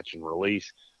was catch and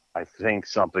release. I think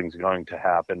something's going to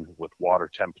happen with water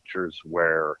temperatures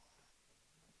where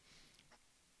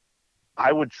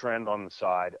I would trend on the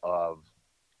side of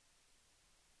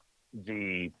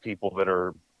the people that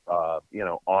are,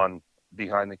 on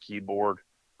behind the keyboard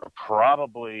are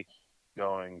probably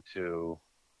going to,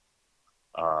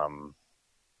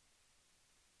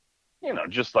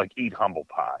 just like eat humble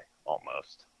pie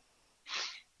almost.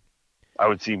 I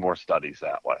would see more studies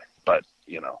that way, but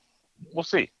we'll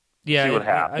see. Yeah, see what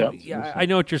happens. I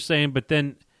know what you're saying, but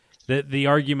then the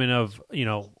argument of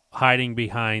hiding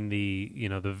behind the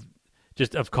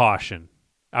just of caution.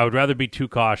 I would rather be too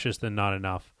cautious than not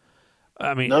enough.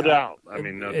 I mean, no doubt.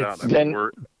 No doubt.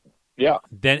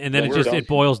 Then it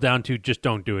boils down to just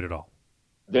don't do it at all.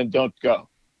 Then don't go.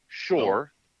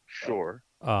 Sure.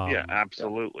 Yeah,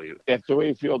 absolutely. If the way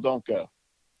you feel, don't go.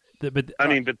 But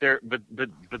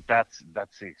that's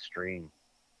the extreme.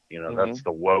 That's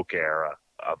the woke era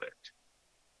of it.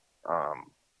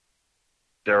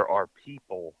 There are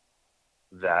people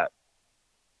that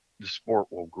the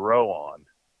sport will grow on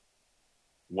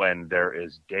when there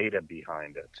is data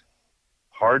behind it.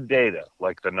 Hard data,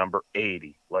 like the number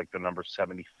 80, like the number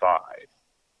 75,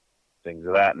 things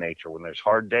of that nature. When there's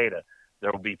hard data,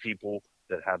 there will be people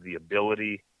that have the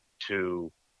ability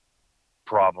to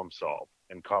problem solve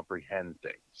and comprehend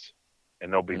things.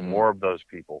 And there'll be more of those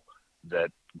people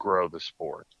that grow the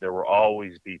sport. There will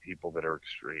always be people that are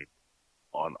extreme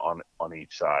on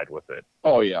each side with it.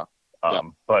 Oh, yeah.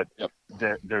 But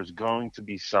there's going to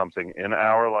be something in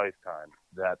our lifetime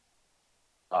that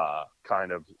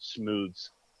kind of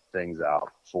smooths things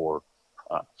out for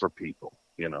people,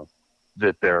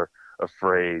 that they're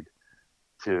afraid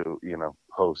to,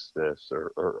 post this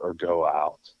or go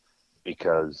out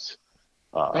because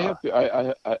I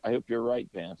hope you're right,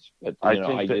 Vance. But I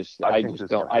don't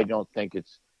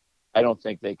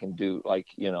think they can do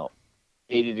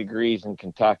 80 degrees in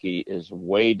Kentucky is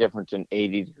way different than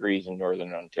 80 degrees in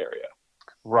Northern Ontario.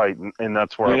 Right, and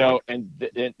that's where and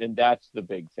that's the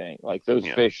big thing. Like those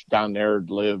fish down there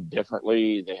live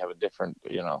differently. They have a different,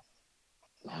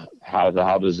 how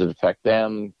does it affect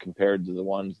them compared to the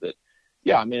ones that,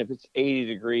 if it's 80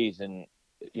 degrees and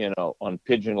on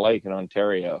Pigeon Lake in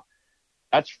Ontario,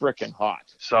 that's frickin'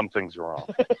 hot. Something's wrong.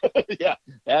 Yeah,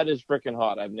 that is frickin'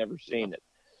 hot. I've never seen it.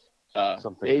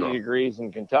 80 wrong. Degrees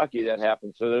in Kentucky, that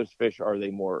happens. So those fish, are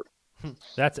they more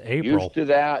that's April used to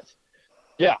that?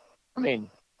 Yeah. I mean,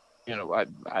 I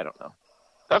don't know.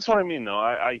 That's what I mean, though.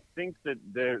 I think that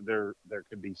there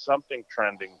could be something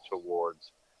trending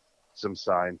towards some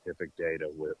scientific data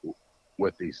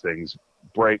with these things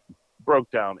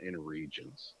broke down in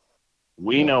regions.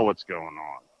 We know what's going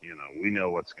on. We know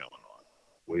what's going on.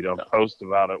 We don't post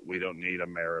about it. We don't need a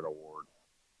merit award.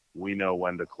 We know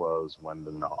when to close, when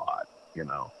to not.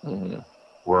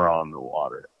 We're on the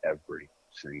water every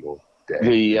single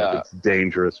day. If it's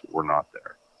dangerous, we're not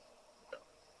there.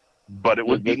 But it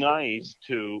would be nice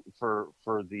for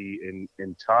the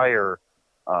entire,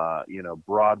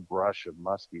 broad brush of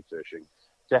muskie fishing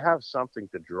to have something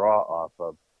to draw off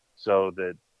of, so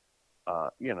that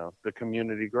the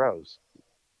community grows.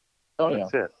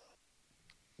 That's it.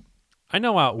 I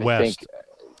know out west.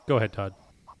 Go ahead, Todd.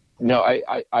 No,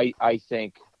 I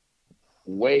think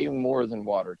way more than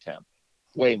water temp.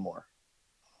 Way more.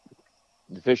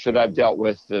 The fish that I've dealt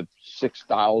with, the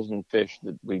 6,000 fish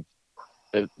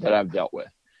that I've dealt with,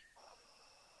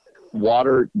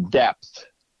 water depth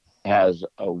has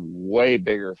a way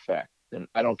bigger effect than,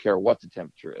 I don't care what the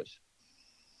temperature is.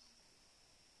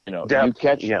 Depth,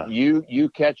 you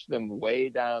catch them way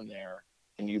down there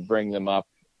and you bring them up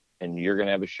and you're going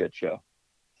to have a shit show.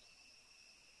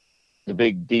 The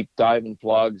big deep diving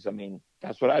plugs,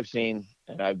 that's what I've seen,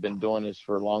 and I've been doing this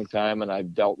for a long time, and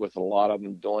I've dealt with a lot of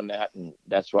them doing that, and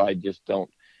that's why I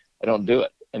don't do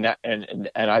it. And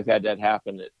I've had that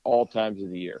happen at all times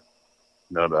of the year.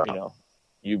 No doubt.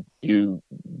 you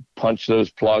punch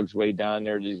those plugs way down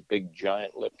there, these big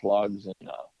giant lip plugs, and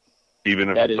even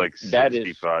if it's like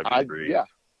 65 degrees. Yeah,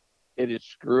 it is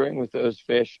screwing with those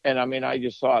fish. And I mean, I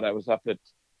just saw it. I was up at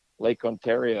Lake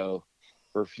Ontario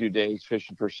for a few days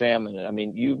fishing for salmon. And I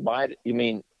mean,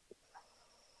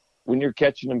 when you're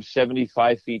catching them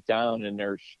 75 feet down and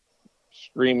they're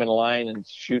screaming line and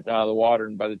shooting out of the water,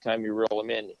 and by the time you reel them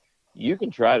in, you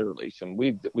can try to release them.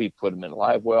 We've put them in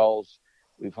live wells.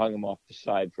 We've hung them off the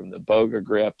side from the boga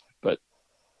grip, but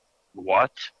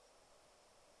what?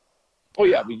 Oh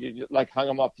yeah, we like hung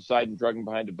them off the side and drug them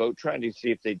behind a boat, trying to see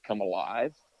if they'd come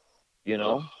alive.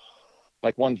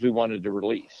 Like ones we wanted to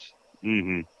release.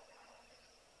 Mm-hmm.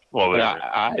 Well,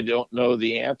 I don't know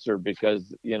the answer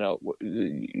because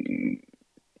you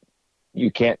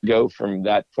can't go from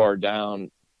that far down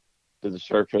to the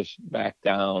surface back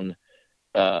down.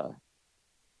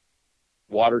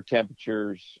 Water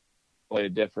temperatures play a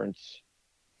difference.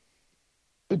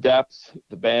 The depth,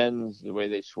 the bends, the way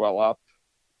they swell up.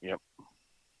 Yep.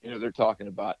 They're talking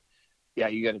about,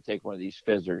 you got to take one of these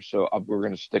fizzers. So we're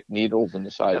going to stick needles in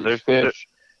the side of the fish.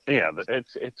 Yeah,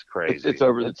 it's crazy. It's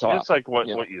over the top. It's like what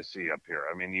you see up here.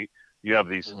 I mean, you have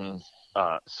these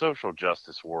social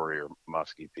justice warrior,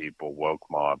 musky people, woke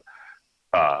mob,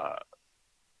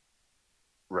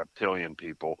 reptilian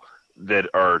people that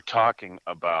are talking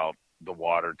about the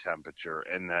water temperature,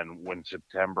 and then when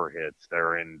September hits,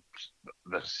 they're in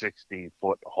the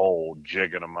 60-foot hole,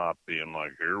 jigging them up, being like,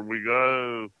 "Here we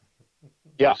go."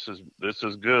 Yeah, this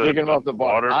is good. Jigging off the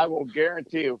water. I will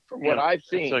guarantee you, from what I've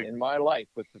seen in my life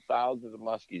with the thousands of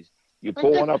muskies, you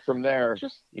pull one up from there,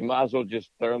 you might as well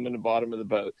just throw them in the bottom of the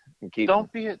boat and keep.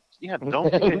 Don't be a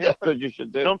hypocrite. That's what you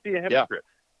should do. Don't be a hypocrite.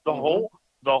 Yeah.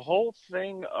 The whole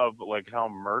thing of like how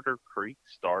Murder Creek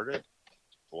started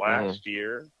last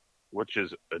year, which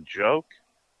is a joke.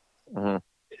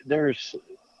 There's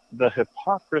the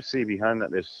hypocrisy behind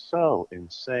that is so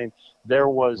insane. There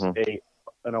was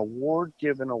an award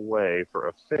given away for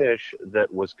a fish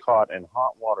that was caught in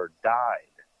hot water died.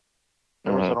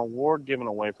 There was an award given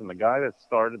away from the guy that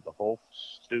started the whole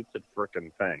stupid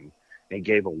frickin' thing. And he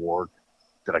gave award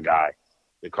to the guy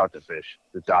that caught the fish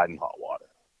that died in hot water.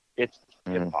 It's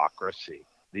hypocrisy.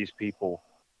 These people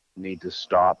need to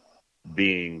stop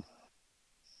being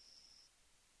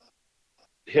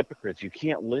hypocrites. You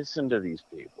can't listen to these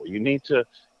people. You need to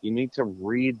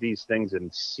read these things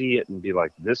and see it and be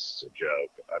like, this is a joke.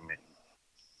 I mean,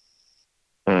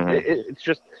 it's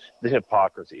just the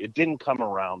hypocrisy. It didn't come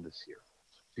around this year.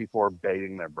 People are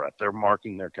baiting their breath. They're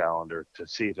marking their calendar to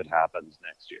see if it happens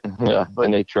next year. Yeah, but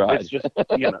and they try. It's just,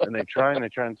 and they try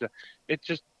and to. It's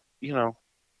just, you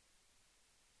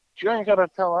ain't got to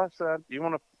tell us that. You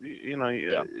want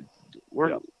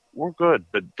to, we're good,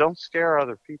 but don't scare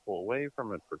other people away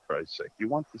from it, for Christ's sake. You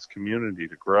want this community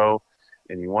to grow,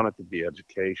 and you want it to be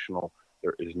educational.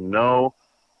 There is no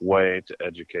way to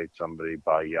educate somebody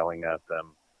by yelling at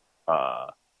them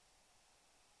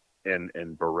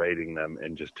and berating them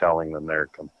and just telling them they're a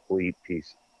complete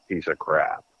piece of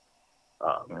crap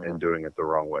and doing it the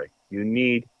wrong way. You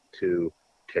need to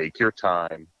take your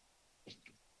time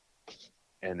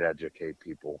and educate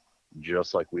people,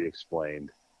 just like we explained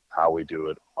how we do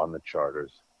it on the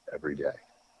charters every day.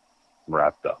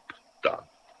 Wrapped up. Done.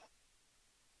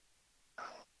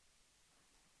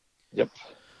 Yep.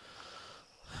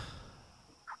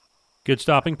 Good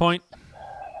stopping point?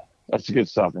 That's a good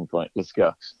stopping point. Let's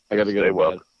go. I got to go to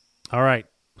bed. All right.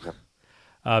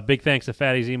 Big thanks to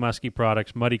Fatty Z Muskie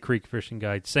Products, Muddy Creek Fishing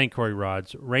Guide, St. Croix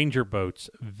Rods, Ranger Boats,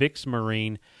 Vix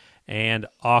Marine, and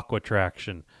Aqua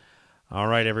Traction. All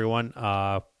right, everyone.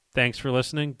 Thanks for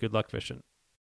listening. Good luck fishing.